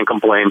 I can't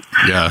complain.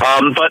 Yeah.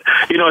 But,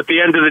 you know, at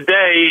the end of the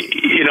day,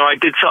 you know, I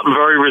did something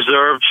very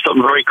reserved,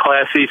 something very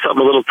classy,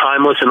 something a little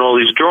timeless in all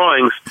these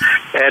drawings.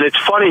 And it's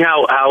funny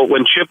how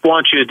when Chip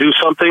wants you to do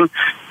something,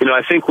 you know,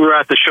 I think we were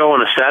at the show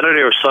on a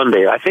Saturday or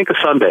Sunday. I think a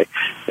Sunday.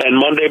 And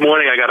Monday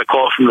morning, I got a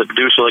call from the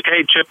producer, like,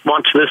 hey, Chip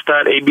wants this,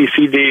 that, A, B,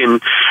 C, D. And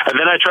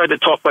then I tried to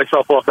talk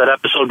myself off that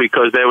episode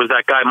because there was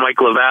that guy,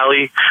 Mike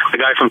LaValle, the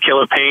guy from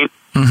Killer Paint.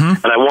 Mm-hmm.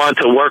 And I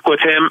wanted to work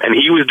with him, and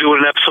he was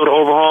doing an episode of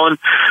Overhauling.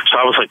 So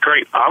I was like,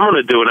 great, I'm going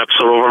to do an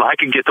episode of Overhauling. I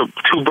could get the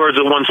two birds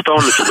with one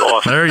stone. This is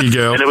awesome. There you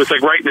go. And it was like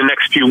right in the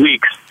next few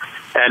weeks.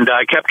 And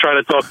I kept trying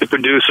to talk to the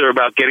producer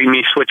about getting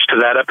me switched to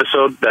that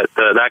episode that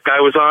that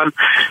guy was on.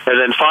 And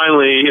then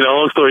finally, you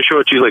know, long story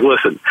short, she's like,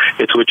 listen,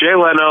 it's with Jay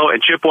Leno,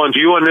 and Chip wants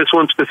you on this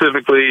one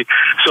specifically.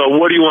 So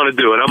what do you want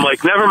to do? And I'm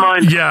like, never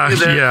mind. Yeah.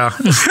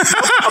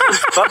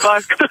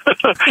 Bye-bye.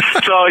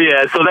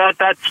 So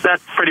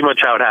that's pretty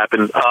much how it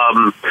happened.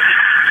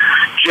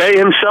 Jay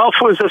himself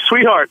was a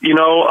sweetheart, you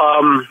know.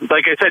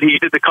 Like I said, he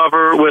did the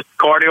cover with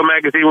Cardio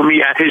magazine with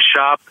me at his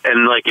shop,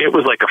 and like it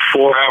was like a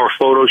 4-hour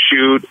photo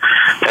shoot,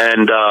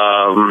 and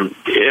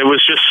it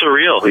was just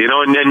surreal, you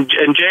know. And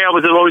Jay, I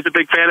was always a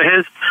big fan of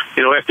his.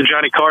 You know, after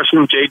Johnny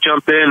Carson, Jay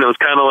jumped in. It was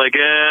kind of like,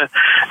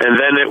 and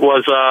then it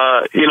was,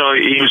 you know,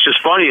 he was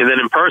just funny. And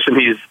then in person,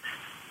 he's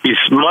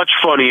much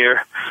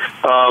funnier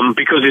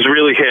because he's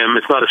really him.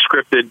 It's not a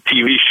scripted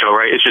TV show,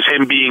 right? It's just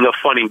him being a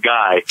funny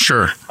guy.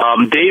 Sure.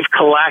 Dave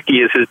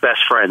Kalaki is his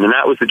best friend, and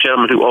that was the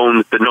gentleman who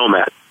owns the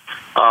Nomad.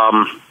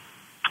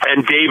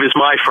 And Dave is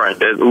my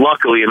friend. And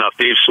luckily enough,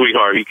 Dave's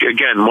sweetheart.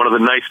 Again, one of the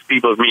nicest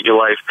people I've met in your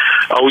life.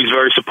 Always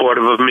very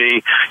supportive of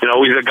me. You know,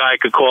 always a guy I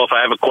could call if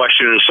I have a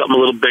question or something a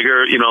little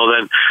bigger, you know,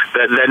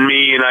 than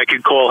me, and I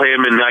could call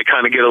him, and I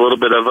kind of get a little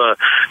bit of a,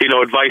 you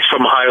know, advice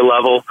from a higher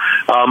level.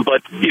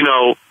 But, you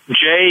know,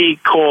 Jay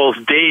calls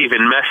Dave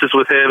and messes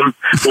with him.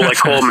 Will like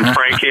call him and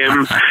prank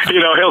him.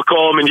 He'll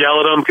call him and yell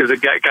at him because the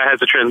guy has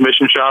a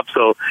transmission shop.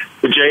 So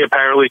Jay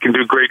apparently can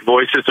do great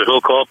voices. So he'll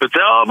call up and say,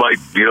 "Oh, my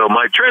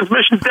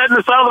transmission's dead in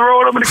the side of the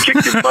road. I'm going to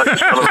kick your butt." And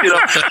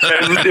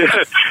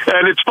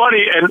it's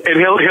funny. And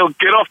he'll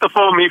get off the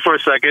phone with me for a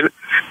second,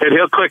 and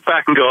he'll click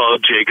back and go, "Oh,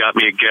 Jay got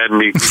me again."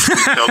 And,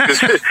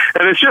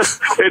 and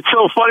it's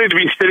so funny to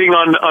be sitting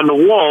on the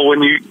wall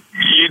when you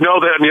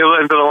know that on the other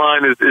end of the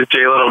line is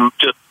Jay Leno,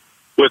 just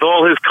with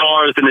all his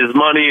cars and his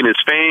money and his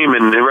fame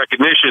and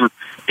recognition,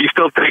 he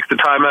still takes the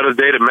time out of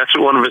the day to mess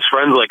with one of his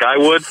friends like I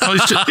would. So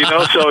it's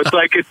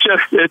like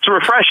it's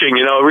refreshing,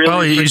 really.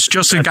 Well, he's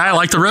just a guy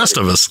like the rest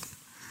of us.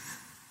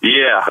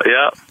 Yeah.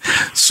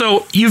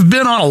 So you've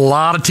been on a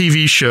lot of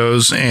TV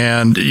shows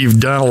and you've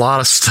done a lot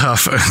of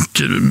stuff.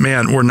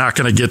 Man, we're not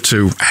going to get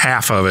to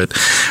half of it.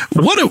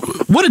 What do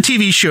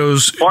TV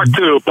shows? Part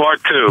two.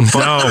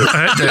 No,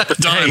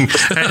 done.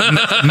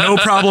 No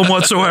problem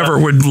whatsoever.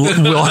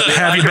 We'll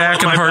have you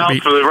back in a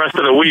heartbeat for the rest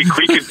of the week.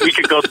 We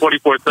could go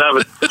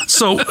 24/7.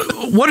 So,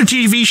 what do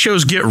TV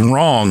shows get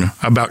wrong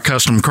about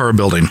custom car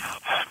building?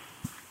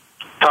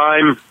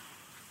 Time.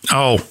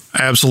 Oh,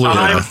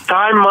 absolutely.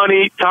 Time,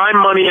 money,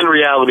 and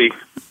reality.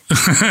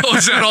 Oh,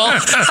 is that all?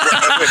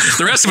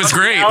 The rest of it's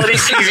great. What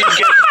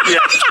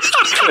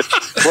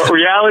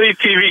reality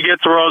TV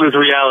gets wrong is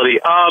reality.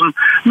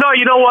 No,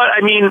 you know what?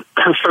 I mean,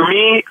 for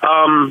me,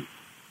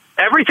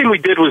 everything we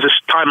did was a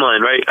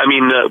timeline, right? I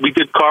mean, we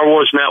did Car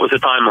Wars, and that was a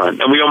timeline,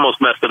 and we almost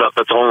messed it up.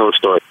 That's a whole other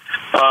story.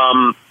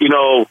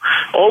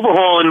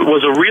 Overhauling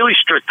was a really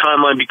strict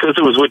timeline because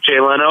it was with Jay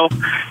Leno,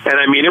 and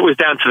I mean, it was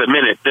down to the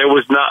minute. It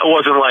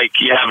wasn't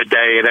like you have an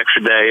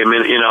extra day. I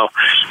mean,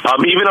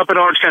 even up at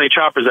Orange County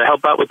Choppers, I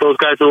help out with those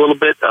guys a little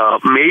bit.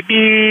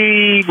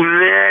 Maybe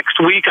next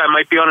week I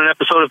might be on an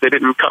episode if they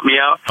didn't cut me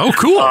out. Oh,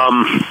 cool.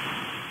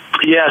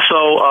 Yeah,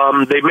 so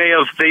they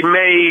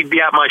may be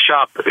at my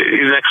shop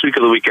next week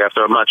or the week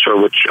after. I'm not sure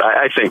which.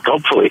 I think,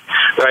 hopefully,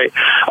 right?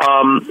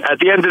 At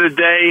the end of the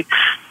day,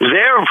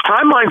 their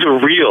timelines are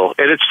real,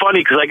 and it's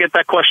funny because I get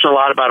that question a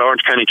lot about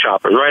Orange County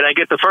Choppers, right? I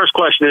get the first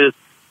question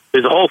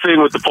is the whole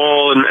thing with the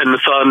pole and the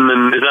sun,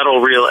 and is that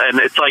all real? And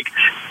it's like,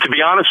 to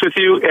be honest with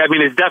you, I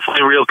mean, it's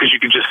definitely real because you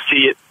can just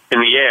see it in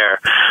the air,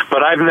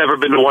 but I've never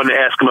been the one to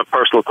ask him a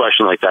personal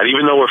question like that,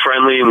 even though we're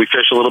friendly and we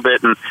fish a little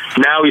bit, and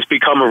now he's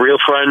become a real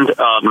friend,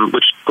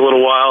 which took a little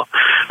while.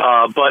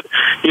 But,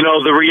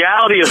 the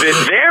reality of it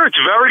there, it's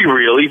very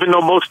real, even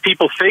though most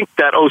people think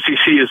that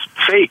OCC is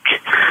fake.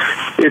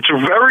 It's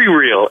very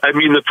real. I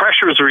mean, the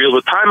pressure is real,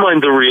 the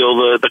timelines are real,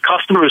 the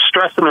customers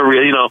stressing are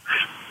real,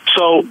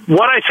 So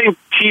what I think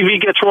TV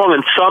gets wrong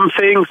in some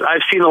things,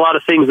 I've seen a lot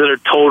of things that are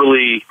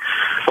totally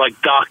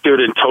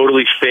doctored and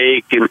totally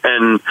fake.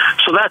 And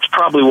so that's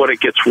probably what it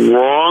gets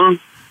wrong.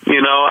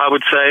 I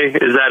would say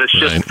is that it's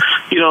just,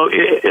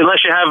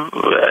 unless you have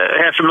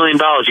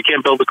 $500,000, you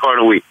can't build a car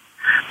in a week.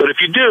 But if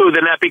you do,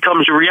 then that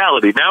becomes your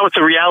reality. Now it's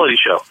a reality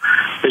show.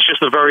 It's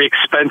just a very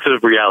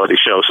expensive reality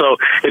show. So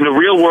in the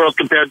real world,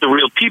 compared to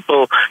real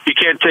people, you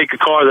can't take a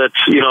car that's,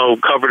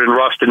 covered in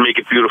rust and make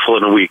it beautiful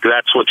in a week.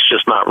 That's what's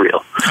just not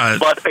real.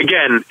 But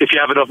again, if you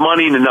have enough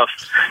money and enough,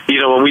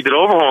 when we did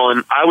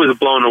Overhauling, I was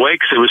blown away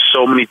because there was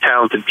so many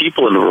talented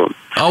people in the room.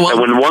 Oh, well.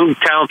 And when one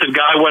talented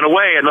guy went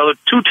away, another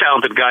two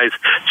talented guys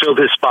filled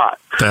his spot.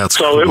 That's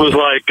so cool. It was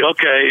like,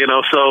 okay,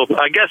 so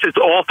I guess it's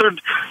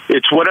altered.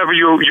 It's whatever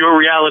your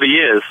reality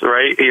is,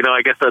 right?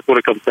 I guess that's what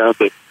it comes down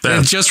to.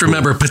 And just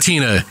remember,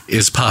 patina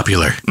is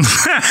popular.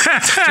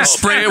 Just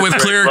spray it with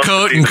clear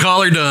coat and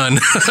call her done.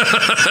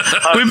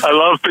 I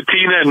love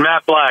patina and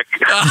matte black.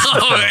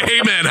 Oh,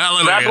 amen,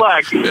 hallelujah. Matte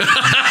black.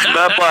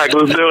 Matte black,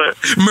 let's do it.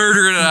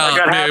 Murder it out, I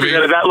got baby.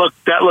 happy that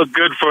looked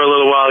good for a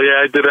little while.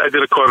 Yeah, I did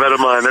a Corvette of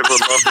mine. Everyone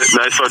loved it,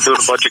 and I started doing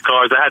a bunch of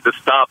cars. I had to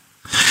stop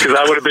because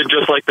I would have been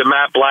just like the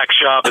matte black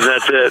shop, and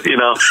that's it,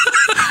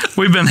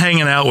 We've been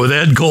hanging out with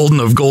Ed Golden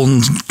of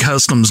Golden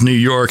Customs New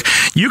York.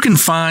 You can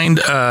find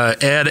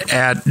Ed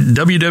at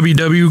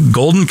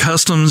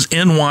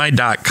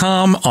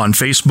www.goldencustomsny.com, on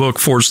Facebook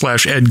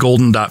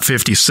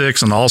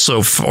 /EdGolden.56 and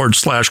also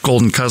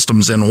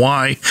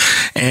 /GoldenCustomsNY.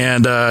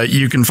 And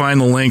you can find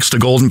the links to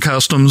Golden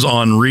Customs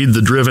on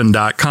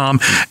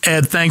readthedriven.com.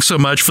 Ed, thanks so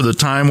much for the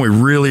time. We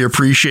really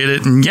appreciate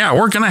it. And yeah,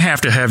 we're going to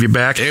have you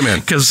back. Amen.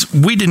 Because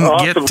we didn't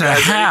get to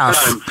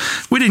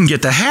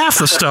half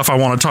the stuff I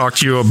want to talk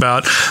to you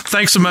about.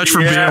 Thanks so much for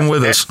being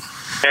with us.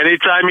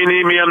 Anytime you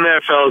need me, I'm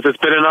there, fellas. It's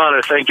been an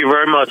honor. Thank you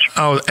very much.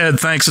 Oh, Ed,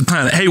 thanks a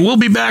ton. Hey, we'll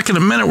be back in a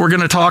minute. We're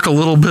going to talk a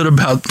little bit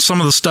about some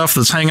of the stuff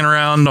that's hanging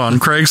around on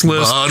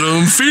Craigslist.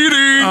 Bottom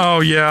feeding. Oh,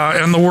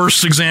 yeah, and the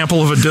worst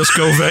example of a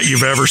disco vet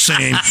you've ever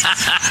seen.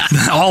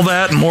 All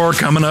that and more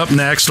coming up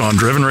next on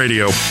Driven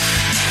Radio.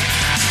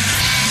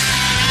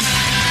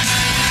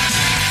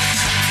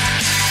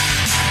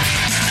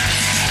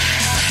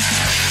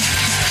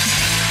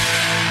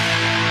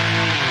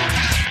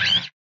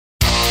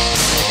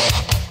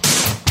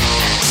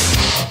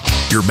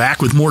 You're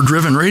back with more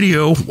Driven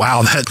Radio.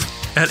 Wow,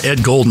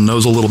 Ed Golden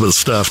knows a little bit of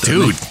stuff.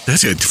 Dude,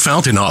 that's a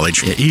fountain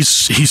knowledge. Yeah,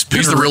 he's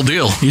the real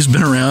deal. He's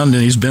been around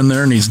and he's been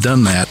there and he's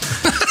done that.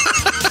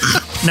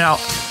 Now,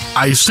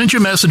 I sent you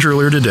a message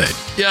earlier today.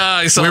 Yeah,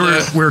 I saw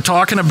that. We were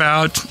talking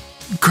about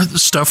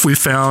stuff we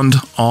found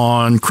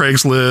on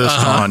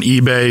Craigslist, on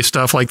eBay,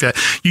 stuff like that.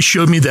 You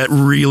showed me that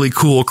really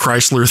cool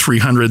Chrysler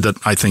 300 that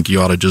I think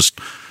you ought to just...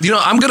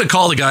 I'm going to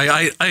call the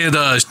guy. I had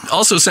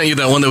also sent you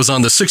that one that was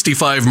on the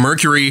 65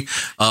 Mercury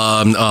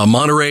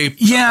Monterey.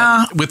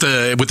 Yeah. With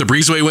the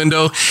breezeway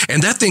window.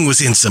 And that thing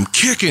was in some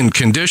kicking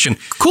condition.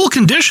 Cool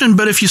condition,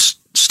 but if you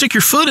stick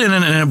your foot in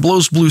it and it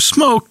blows blue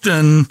smoke,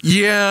 then...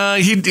 Yeah,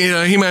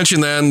 he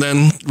mentioned that, and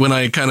then when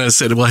I kind of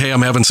said, well, hey,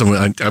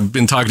 I've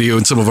been talking to you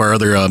and some of our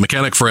other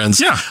mechanic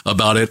friends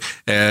about it,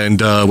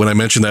 and when I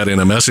mentioned that in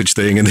a message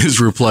thing, and his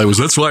reply was,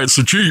 that's why it's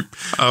so cheap.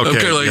 Okay,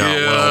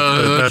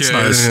 that's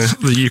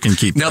nice. You can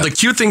keep Now, the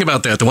cute thing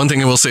about that, the one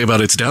thing I will say about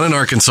it's down in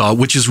Arkansas,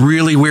 which is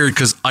really weird,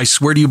 because I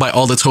swear to you by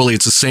all that's holy,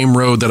 it's the same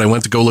road that I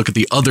went to go look at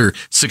the other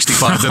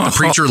 65 that the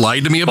preacher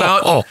lied to me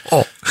about. Oh,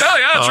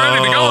 yeah, it's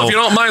ready to go if you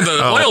don't mind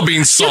the oil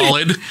being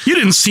solid. You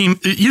didn't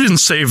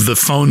save the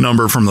phone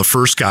number from the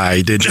first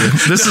guy, did you?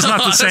 This is not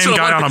the same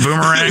guy on a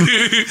boomerang.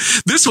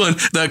 This one,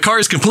 the car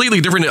is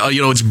completely different.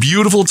 It's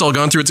beautiful. It's all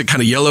gone through. It's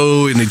kind of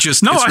yellow, and it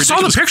just I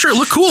saw the picture. It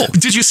looked cool.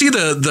 Did you see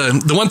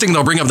the one thing that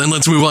I'll bring up? Then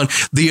let's move on.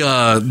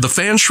 The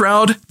fan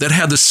shroud that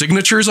had the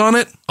signatures on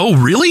it. Oh,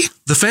 really?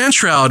 The fan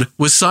shroud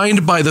was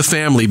signed by the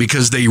family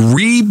because they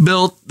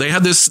rebuilt. They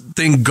had this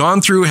thing gone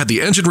through, had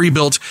the engine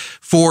rebuilt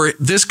for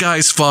this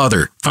guy's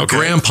father, for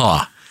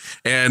Grandpa.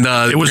 And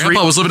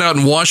Grandpa was living out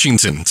in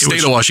Washington,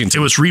 state of Washington.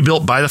 It was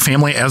rebuilt by the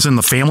family, as in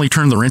the family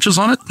turned the wrenches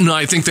on it? No,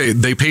 I think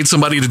they paid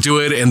somebody to do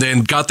it and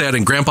then got that,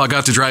 and Grandpa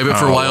got to drive it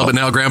for a while, but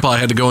now Grandpa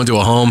had to go into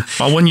a home.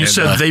 Well, when you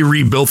said they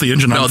rebuilt the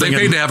engine, no, they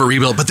paid to have it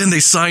rebuilt, but then they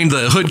signed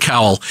the hood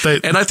cowl.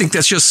 And I think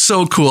that's just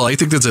so cool. I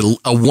think that's a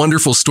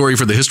wonderful story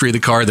for the history of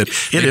the car, that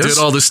they did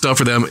all this stuff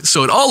for them.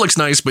 So it all looks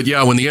nice, but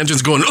yeah, when the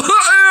engine's going...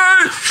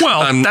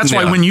 Well, that's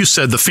why when you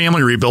said the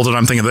family rebuilt it,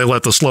 I'm thinking they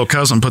let the slow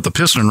cousin put the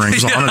piston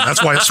rings on it.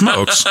 That's why it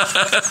smokes.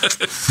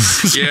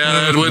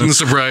 Yeah, that wouldn't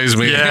surprise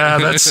me. Yeah,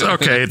 that's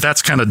okay.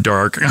 That's kind of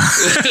dark.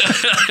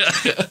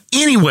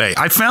 Anyway,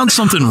 I found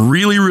something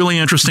really, really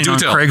interesting on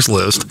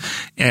Craigslist.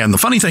 And the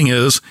funny thing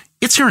is,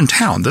 it's here in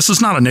town. This is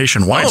not a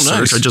nationwide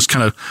search. I just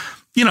kind of...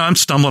 I'm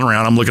stumbling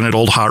around. I'm looking at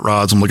old hot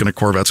rods. I'm looking at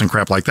Corvettes and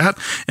crap like that.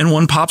 And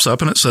one pops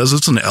up and it says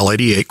it's an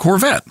L88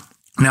 Corvette.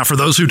 Now, for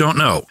those who don't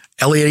know,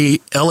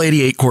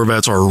 L88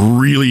 Corvettes are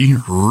really,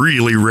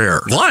 really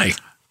rare. Why?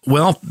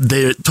 Well,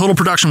 the total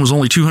production was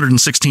only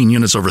 216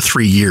 units over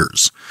 3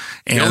 years.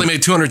 And they only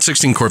made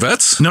 216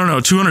 Corvettes? No,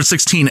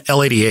 216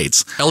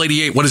 L88s.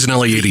 L88, what is an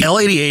L88?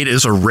 L88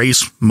 is a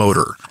race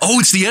motor. Oh,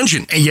 it's the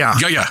engine. Yeah.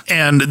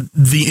 And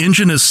the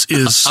engine is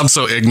I'm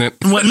so ignorant.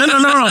 Well,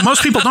 no.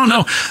 Most people don't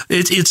know.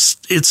 It's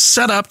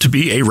set up to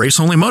be a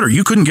race-only motor.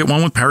 You couldn't get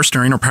one with power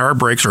steering or power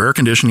brakes or air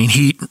conditioning,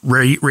 heat,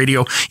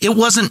 radio. It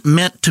wasn't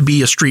meant to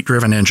be a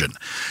street-driven engine.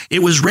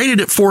 It was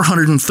rated at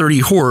 430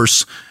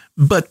 horse.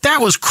 But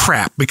that was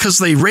crap because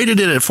they rated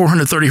it at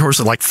 430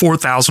 horse at like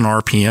 4,000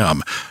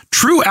 RPM.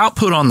 True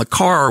output on the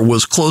car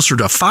was closer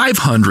to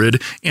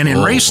 500, and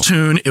in race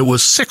tune, it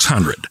was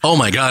 600. Oh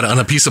my God, on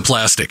a piece of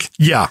plastic.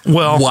 Yeah,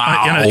 well,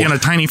 wow. in a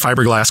tiny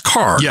fiberglass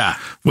car. Yeah.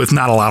 With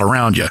not a lot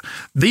around you.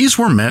 These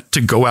were meant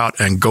to go out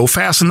and go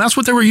fast, and that's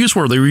what they were used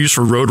for. They were used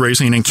for road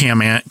racing and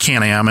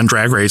Can-Am and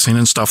drag racing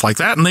and stuff like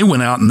that, and they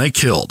went out and they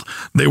killed.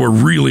 They were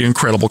really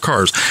incredible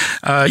cars.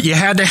 You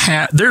had to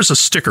have, there's a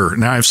sticker.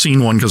 Now, I've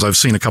seen one because I've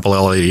seen a couple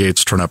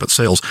L88s turn up at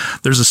sales.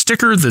 There's a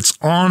sticker that's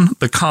on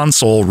the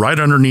console right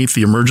underneath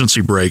the emergency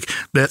brake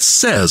that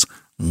says,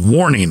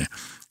 warning,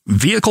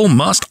 vehicle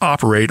must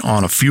operate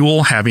on a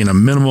fuel having a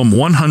minimum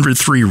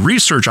 103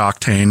 research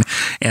octane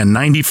and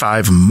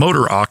 95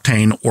 motor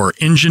octane, or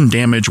engine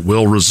damage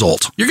will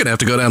result. You're going to have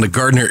to go down to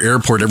Gardner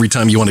Airport every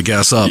time you want to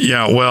gas up.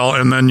 Yeah, well,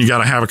 and then you got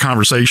to have a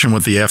conversation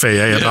with the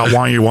FAA about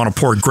why you want to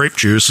pour grape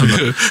juice.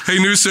 Hey,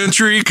 New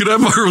Century, could I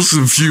borrow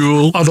some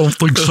fuel? I don't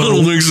think so.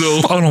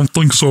 I don't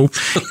think so.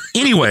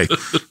 Anyway,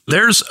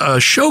 there's a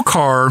show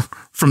car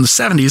from the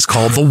 70s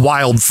called the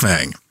Wild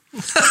Thing.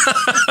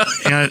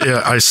 And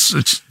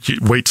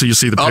wait till you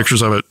see the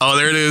pictures of it. Oh,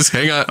 there it is.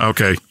 Hang on.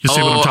 Okay, you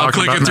see what I'm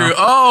talking about now?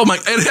 Oh my!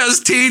 It has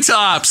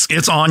T-tops.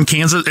 It's on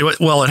Kansas.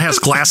 Well, it has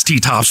glass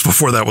T-tops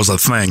before that was a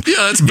thing.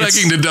 Yeah, it's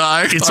begging to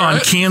die. It's on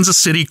Kansas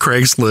City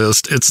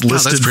Craigslist. It's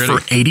listed for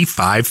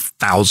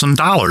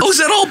 $85,000. Oh, is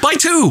that all by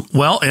two?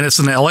 Well, and it's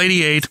an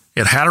L88.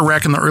 It had a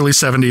wreck in the early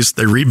 70s.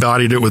 They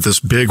rebodied it with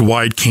this big,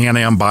 wide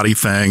Can-Am body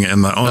thing,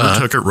 and the owner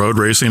took it road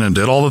racing and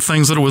did all the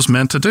things that it was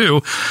meant to do.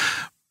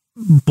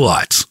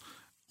 But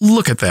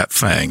look at that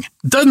thing.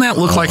 Doesn't that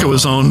look like it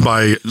was owned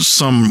by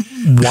some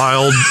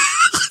wild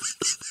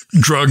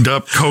drugged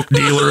up Coke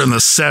dealer in the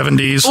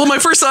 70s. Well, my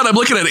first thought, I'm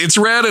looking at it. It's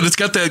red and it's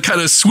got that kind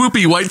of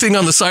swoopy white thing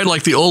on the side,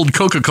 like the old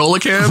Coca-Cola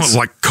cans.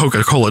 Like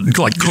Coca-Cola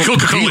dealer.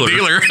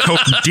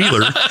 Coke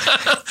dealer.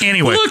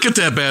 Anyway. Look at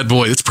that bad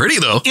boy. It's pretty,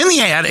 though. In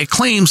the ad, it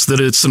claims that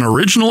it's an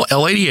original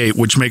L88,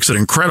 which makes it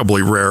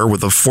incredibly rare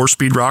with a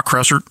 4-speed rock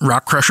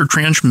crusher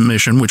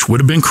transmission, which would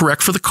have been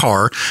correct for the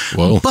car.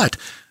 Whoa. But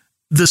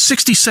the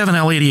 67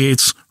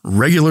 L88s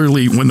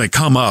regularly, when they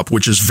come up,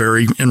 which is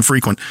very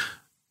infrequent,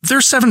 they're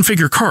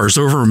 7-figure cars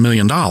over $1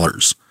 million.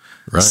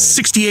 Right.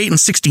 68 and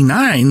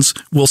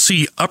 69s will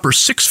see upper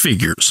 6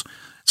 figures.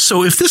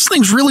 So if this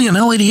thing's really an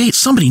L88,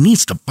 somebody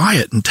needs to buy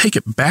it and take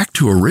it back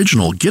to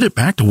original, get it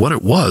back to what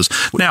it was.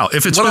 Now,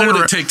 if it's what would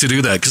it take to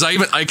do that? Because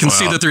I can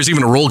see that there's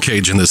even a roll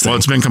cage in this thing. Well,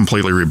 it's been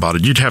completely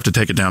rebutted. You'd have to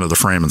take it down to the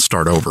frame and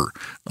start over.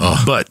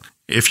 But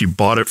if you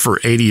bought it for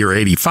 80 or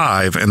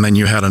 85 and then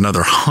you had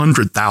another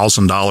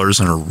 $100,000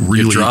 and a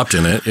really you dropped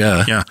in it,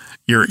 yeah,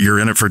 you're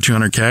in it for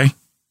 $200K,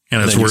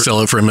 and it's worth,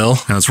 sell it for $1 million,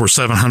 and it's worth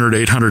 700,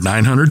 800,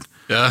 900.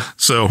 Yeah.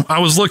 So I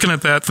was looking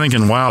at that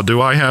thinking, wow,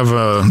 do I have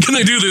Can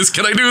I do this?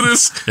 Can I do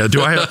this? Yeah,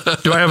 do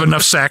I have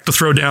enough sack to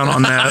throw down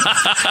on that?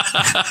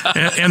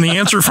 and the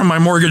answer from my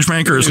mortgage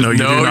banker is no, you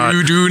do not.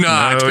 You do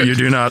not. No, you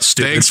do not,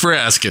 stupid. Thanks for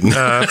asking.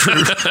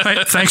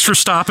 Thanks for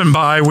stopping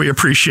by. We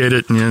appreciate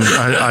it. And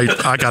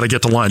I got to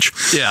get to lunch.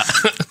 Yeah.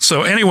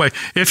 So anyway,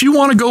 if you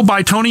want to go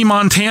buy Tony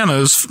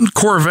Montana's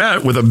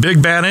Corvette with a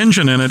big bad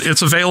engine in it,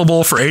 it's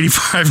available for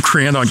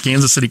 $85,000 on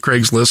Kansas City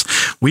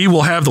Craigslist. We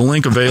will have the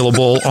link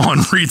available on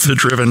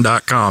readthedriven.com.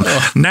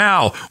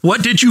 Now,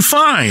 what did you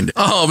find?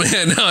 Oh,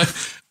 man.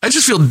 I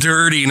just feel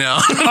dirty now.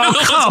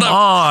 Oh, come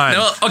on.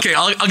 No, okay,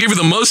 I'll give you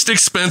the most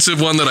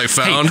expensive one that I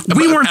found. Hey,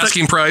 we weren't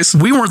asking price.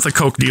 We weren't the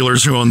Coke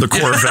dealers who owned the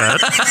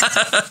Corvette.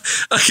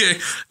 Okay,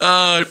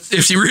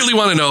 if you really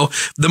want to know,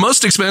 the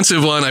most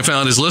expensive one I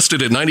found is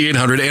listed at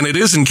 $9,800, and it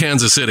is in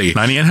Kansas City.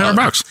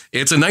 $9,800.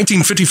 It's a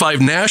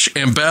 1955 Nash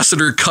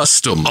Ambassador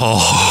Custom.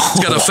 Oh,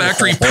 it's got a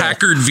factory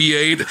Packard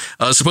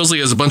V8. Supposedly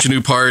has a bunch of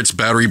new parts: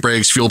 battery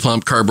brakes, fuel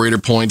pump, carburetor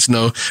points,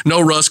 no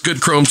rust,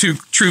 good chrome,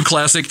 true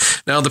classic.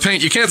 Now the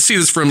paint, you can't see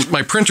this from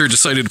my printer.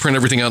 Decided to print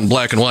everything out in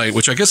black and white,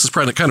 which I guess is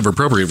probably kind of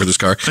appropriate for this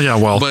car. Yeah,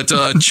 well, but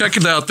check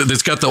it out.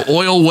 It's got the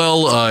oil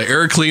well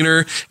air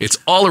cleaner. It's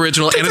all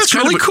original, and it's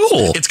really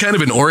cool. It's kind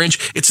of an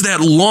orange. It's that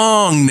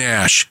long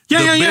Nash,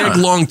 big,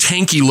 long,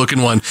 tanky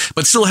looking one,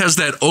 but still has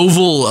that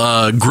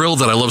oval grill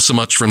that I love so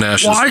much from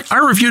Nash. Well, I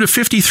reviewed a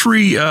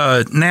 53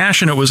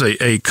 Nash, and it was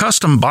a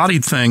custom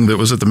bodied thing that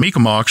was at the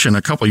Mecum auction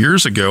a couple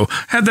years ago.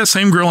 Had that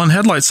same grill and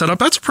headlight setup.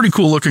 That's a pretty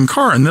cool looking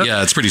car. And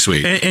yeah, it's pretty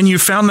sweet. And you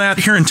found that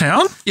here in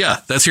town?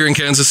 Yeah, that's here in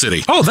Kansas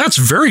City. Oh, that's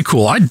very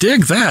cool. I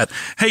dig that.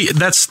 Hey,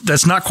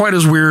 that's not quite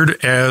as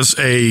weird as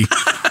a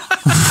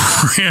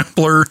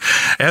Rambler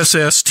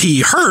SST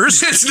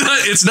hearse.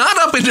 It's not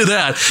up into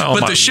that,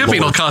 but the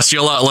shipping will cost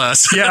you a lot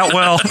less. Yeah,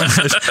 well,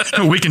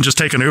 we can just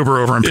take an Uber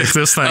over and pick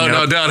this thing up.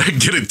 No doubt. I can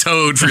get it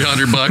towed for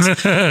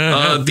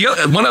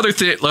 $100. One other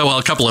thing, well,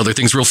 a couple other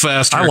things real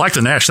fast here. I like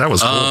the Nash. That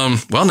was cool.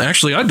 Well,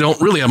 actually, I don't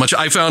really have much.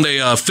 I found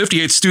a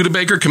 58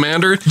 Studebaker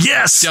Commander.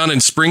 Yes. Down in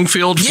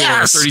Springfield for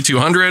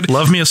 $3,200.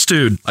 Love me a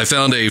Stewed. I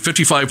found a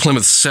 55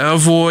 Plymouth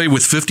Savoy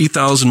with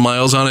 50,000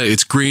 miles on it.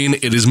 It's green.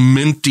 It is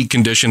minty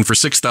condition for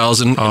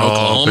 $6,000 in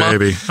Oklahoma.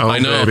 Baby. Oh, I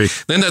know. Baby.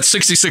 Then that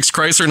 66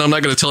 Chrysler, and I'm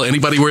not going to tell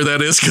anybody where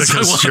that is because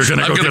I'm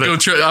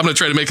going to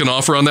try to make an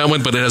offer on that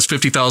one, but it has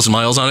 50,000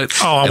 miles on it.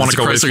 Oh, I want to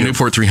go Chrysler with you.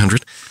 Newport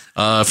 300.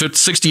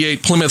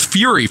 68 Plymouth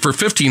Fury for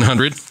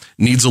 $1,500.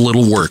 Needs a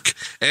little work.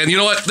 And you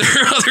know what? There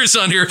are others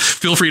on here.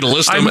 Feel free to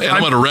list them, and I'm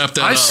going to wrap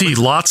that up. I see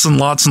lots and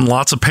lots and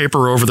lots of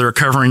paper over there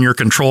covering your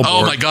control board.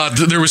 Oh, my God.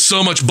 There was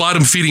so much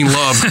bottom-feeding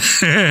love.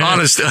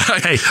 Honest.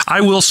 Hey,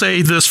 I will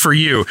say this for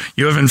you.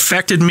 You have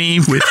infected me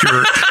with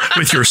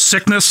your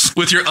sickness.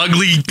 With your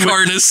ugly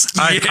carness.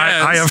 Yes.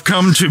 I have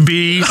come to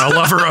be a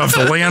lover of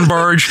the land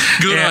barge.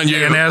 Good on you.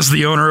 And as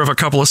the owner of a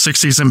couple of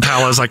 60s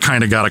Impalas, I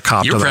kind of got a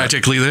cop to that. You're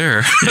practically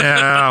there.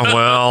 Yeah,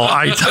 well,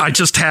 I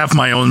just have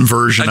my own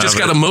version of it. I just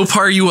got to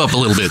Mopar you up a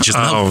little bit. Just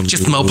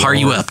Mopar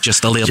you up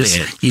just a little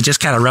bit. You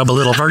just got to rub a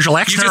little Virgil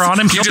Exner on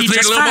him. You just need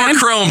a little more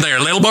chrome there.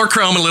 A little more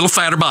chrome and a little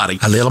fatter body.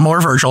 A little more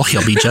Virgil.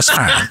 He'll be just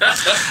fine.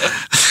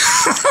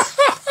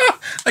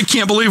 I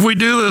can't believe we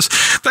do this.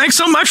 Thanks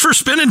so much for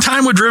spending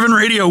time with Driven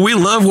Radio. We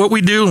love what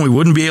we do, and we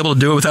wouldn't be able to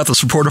do it without the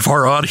support of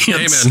our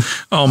audience. Amen.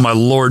 Oh, my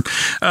Lord.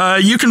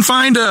 You can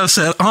find us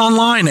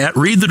online at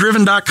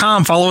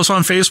readthedriven.com. Follow us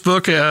on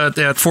Facebook at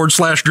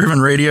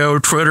 /Driven Radio,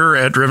 Twitter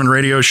at Driven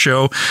Radio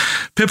Show,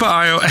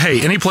 Pippa.io.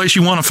 Hey, any place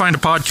you want to find a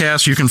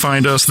podcast, you can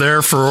find us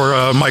there.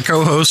 For my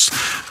co-hosts,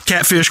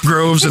 Catfish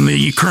Groves and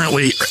the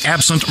currently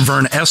absent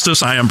Vern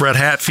Estes, I am Brett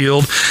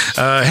Hatfield.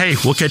 Hey,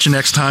 we'll catch you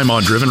next time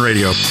on Driven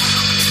Radio.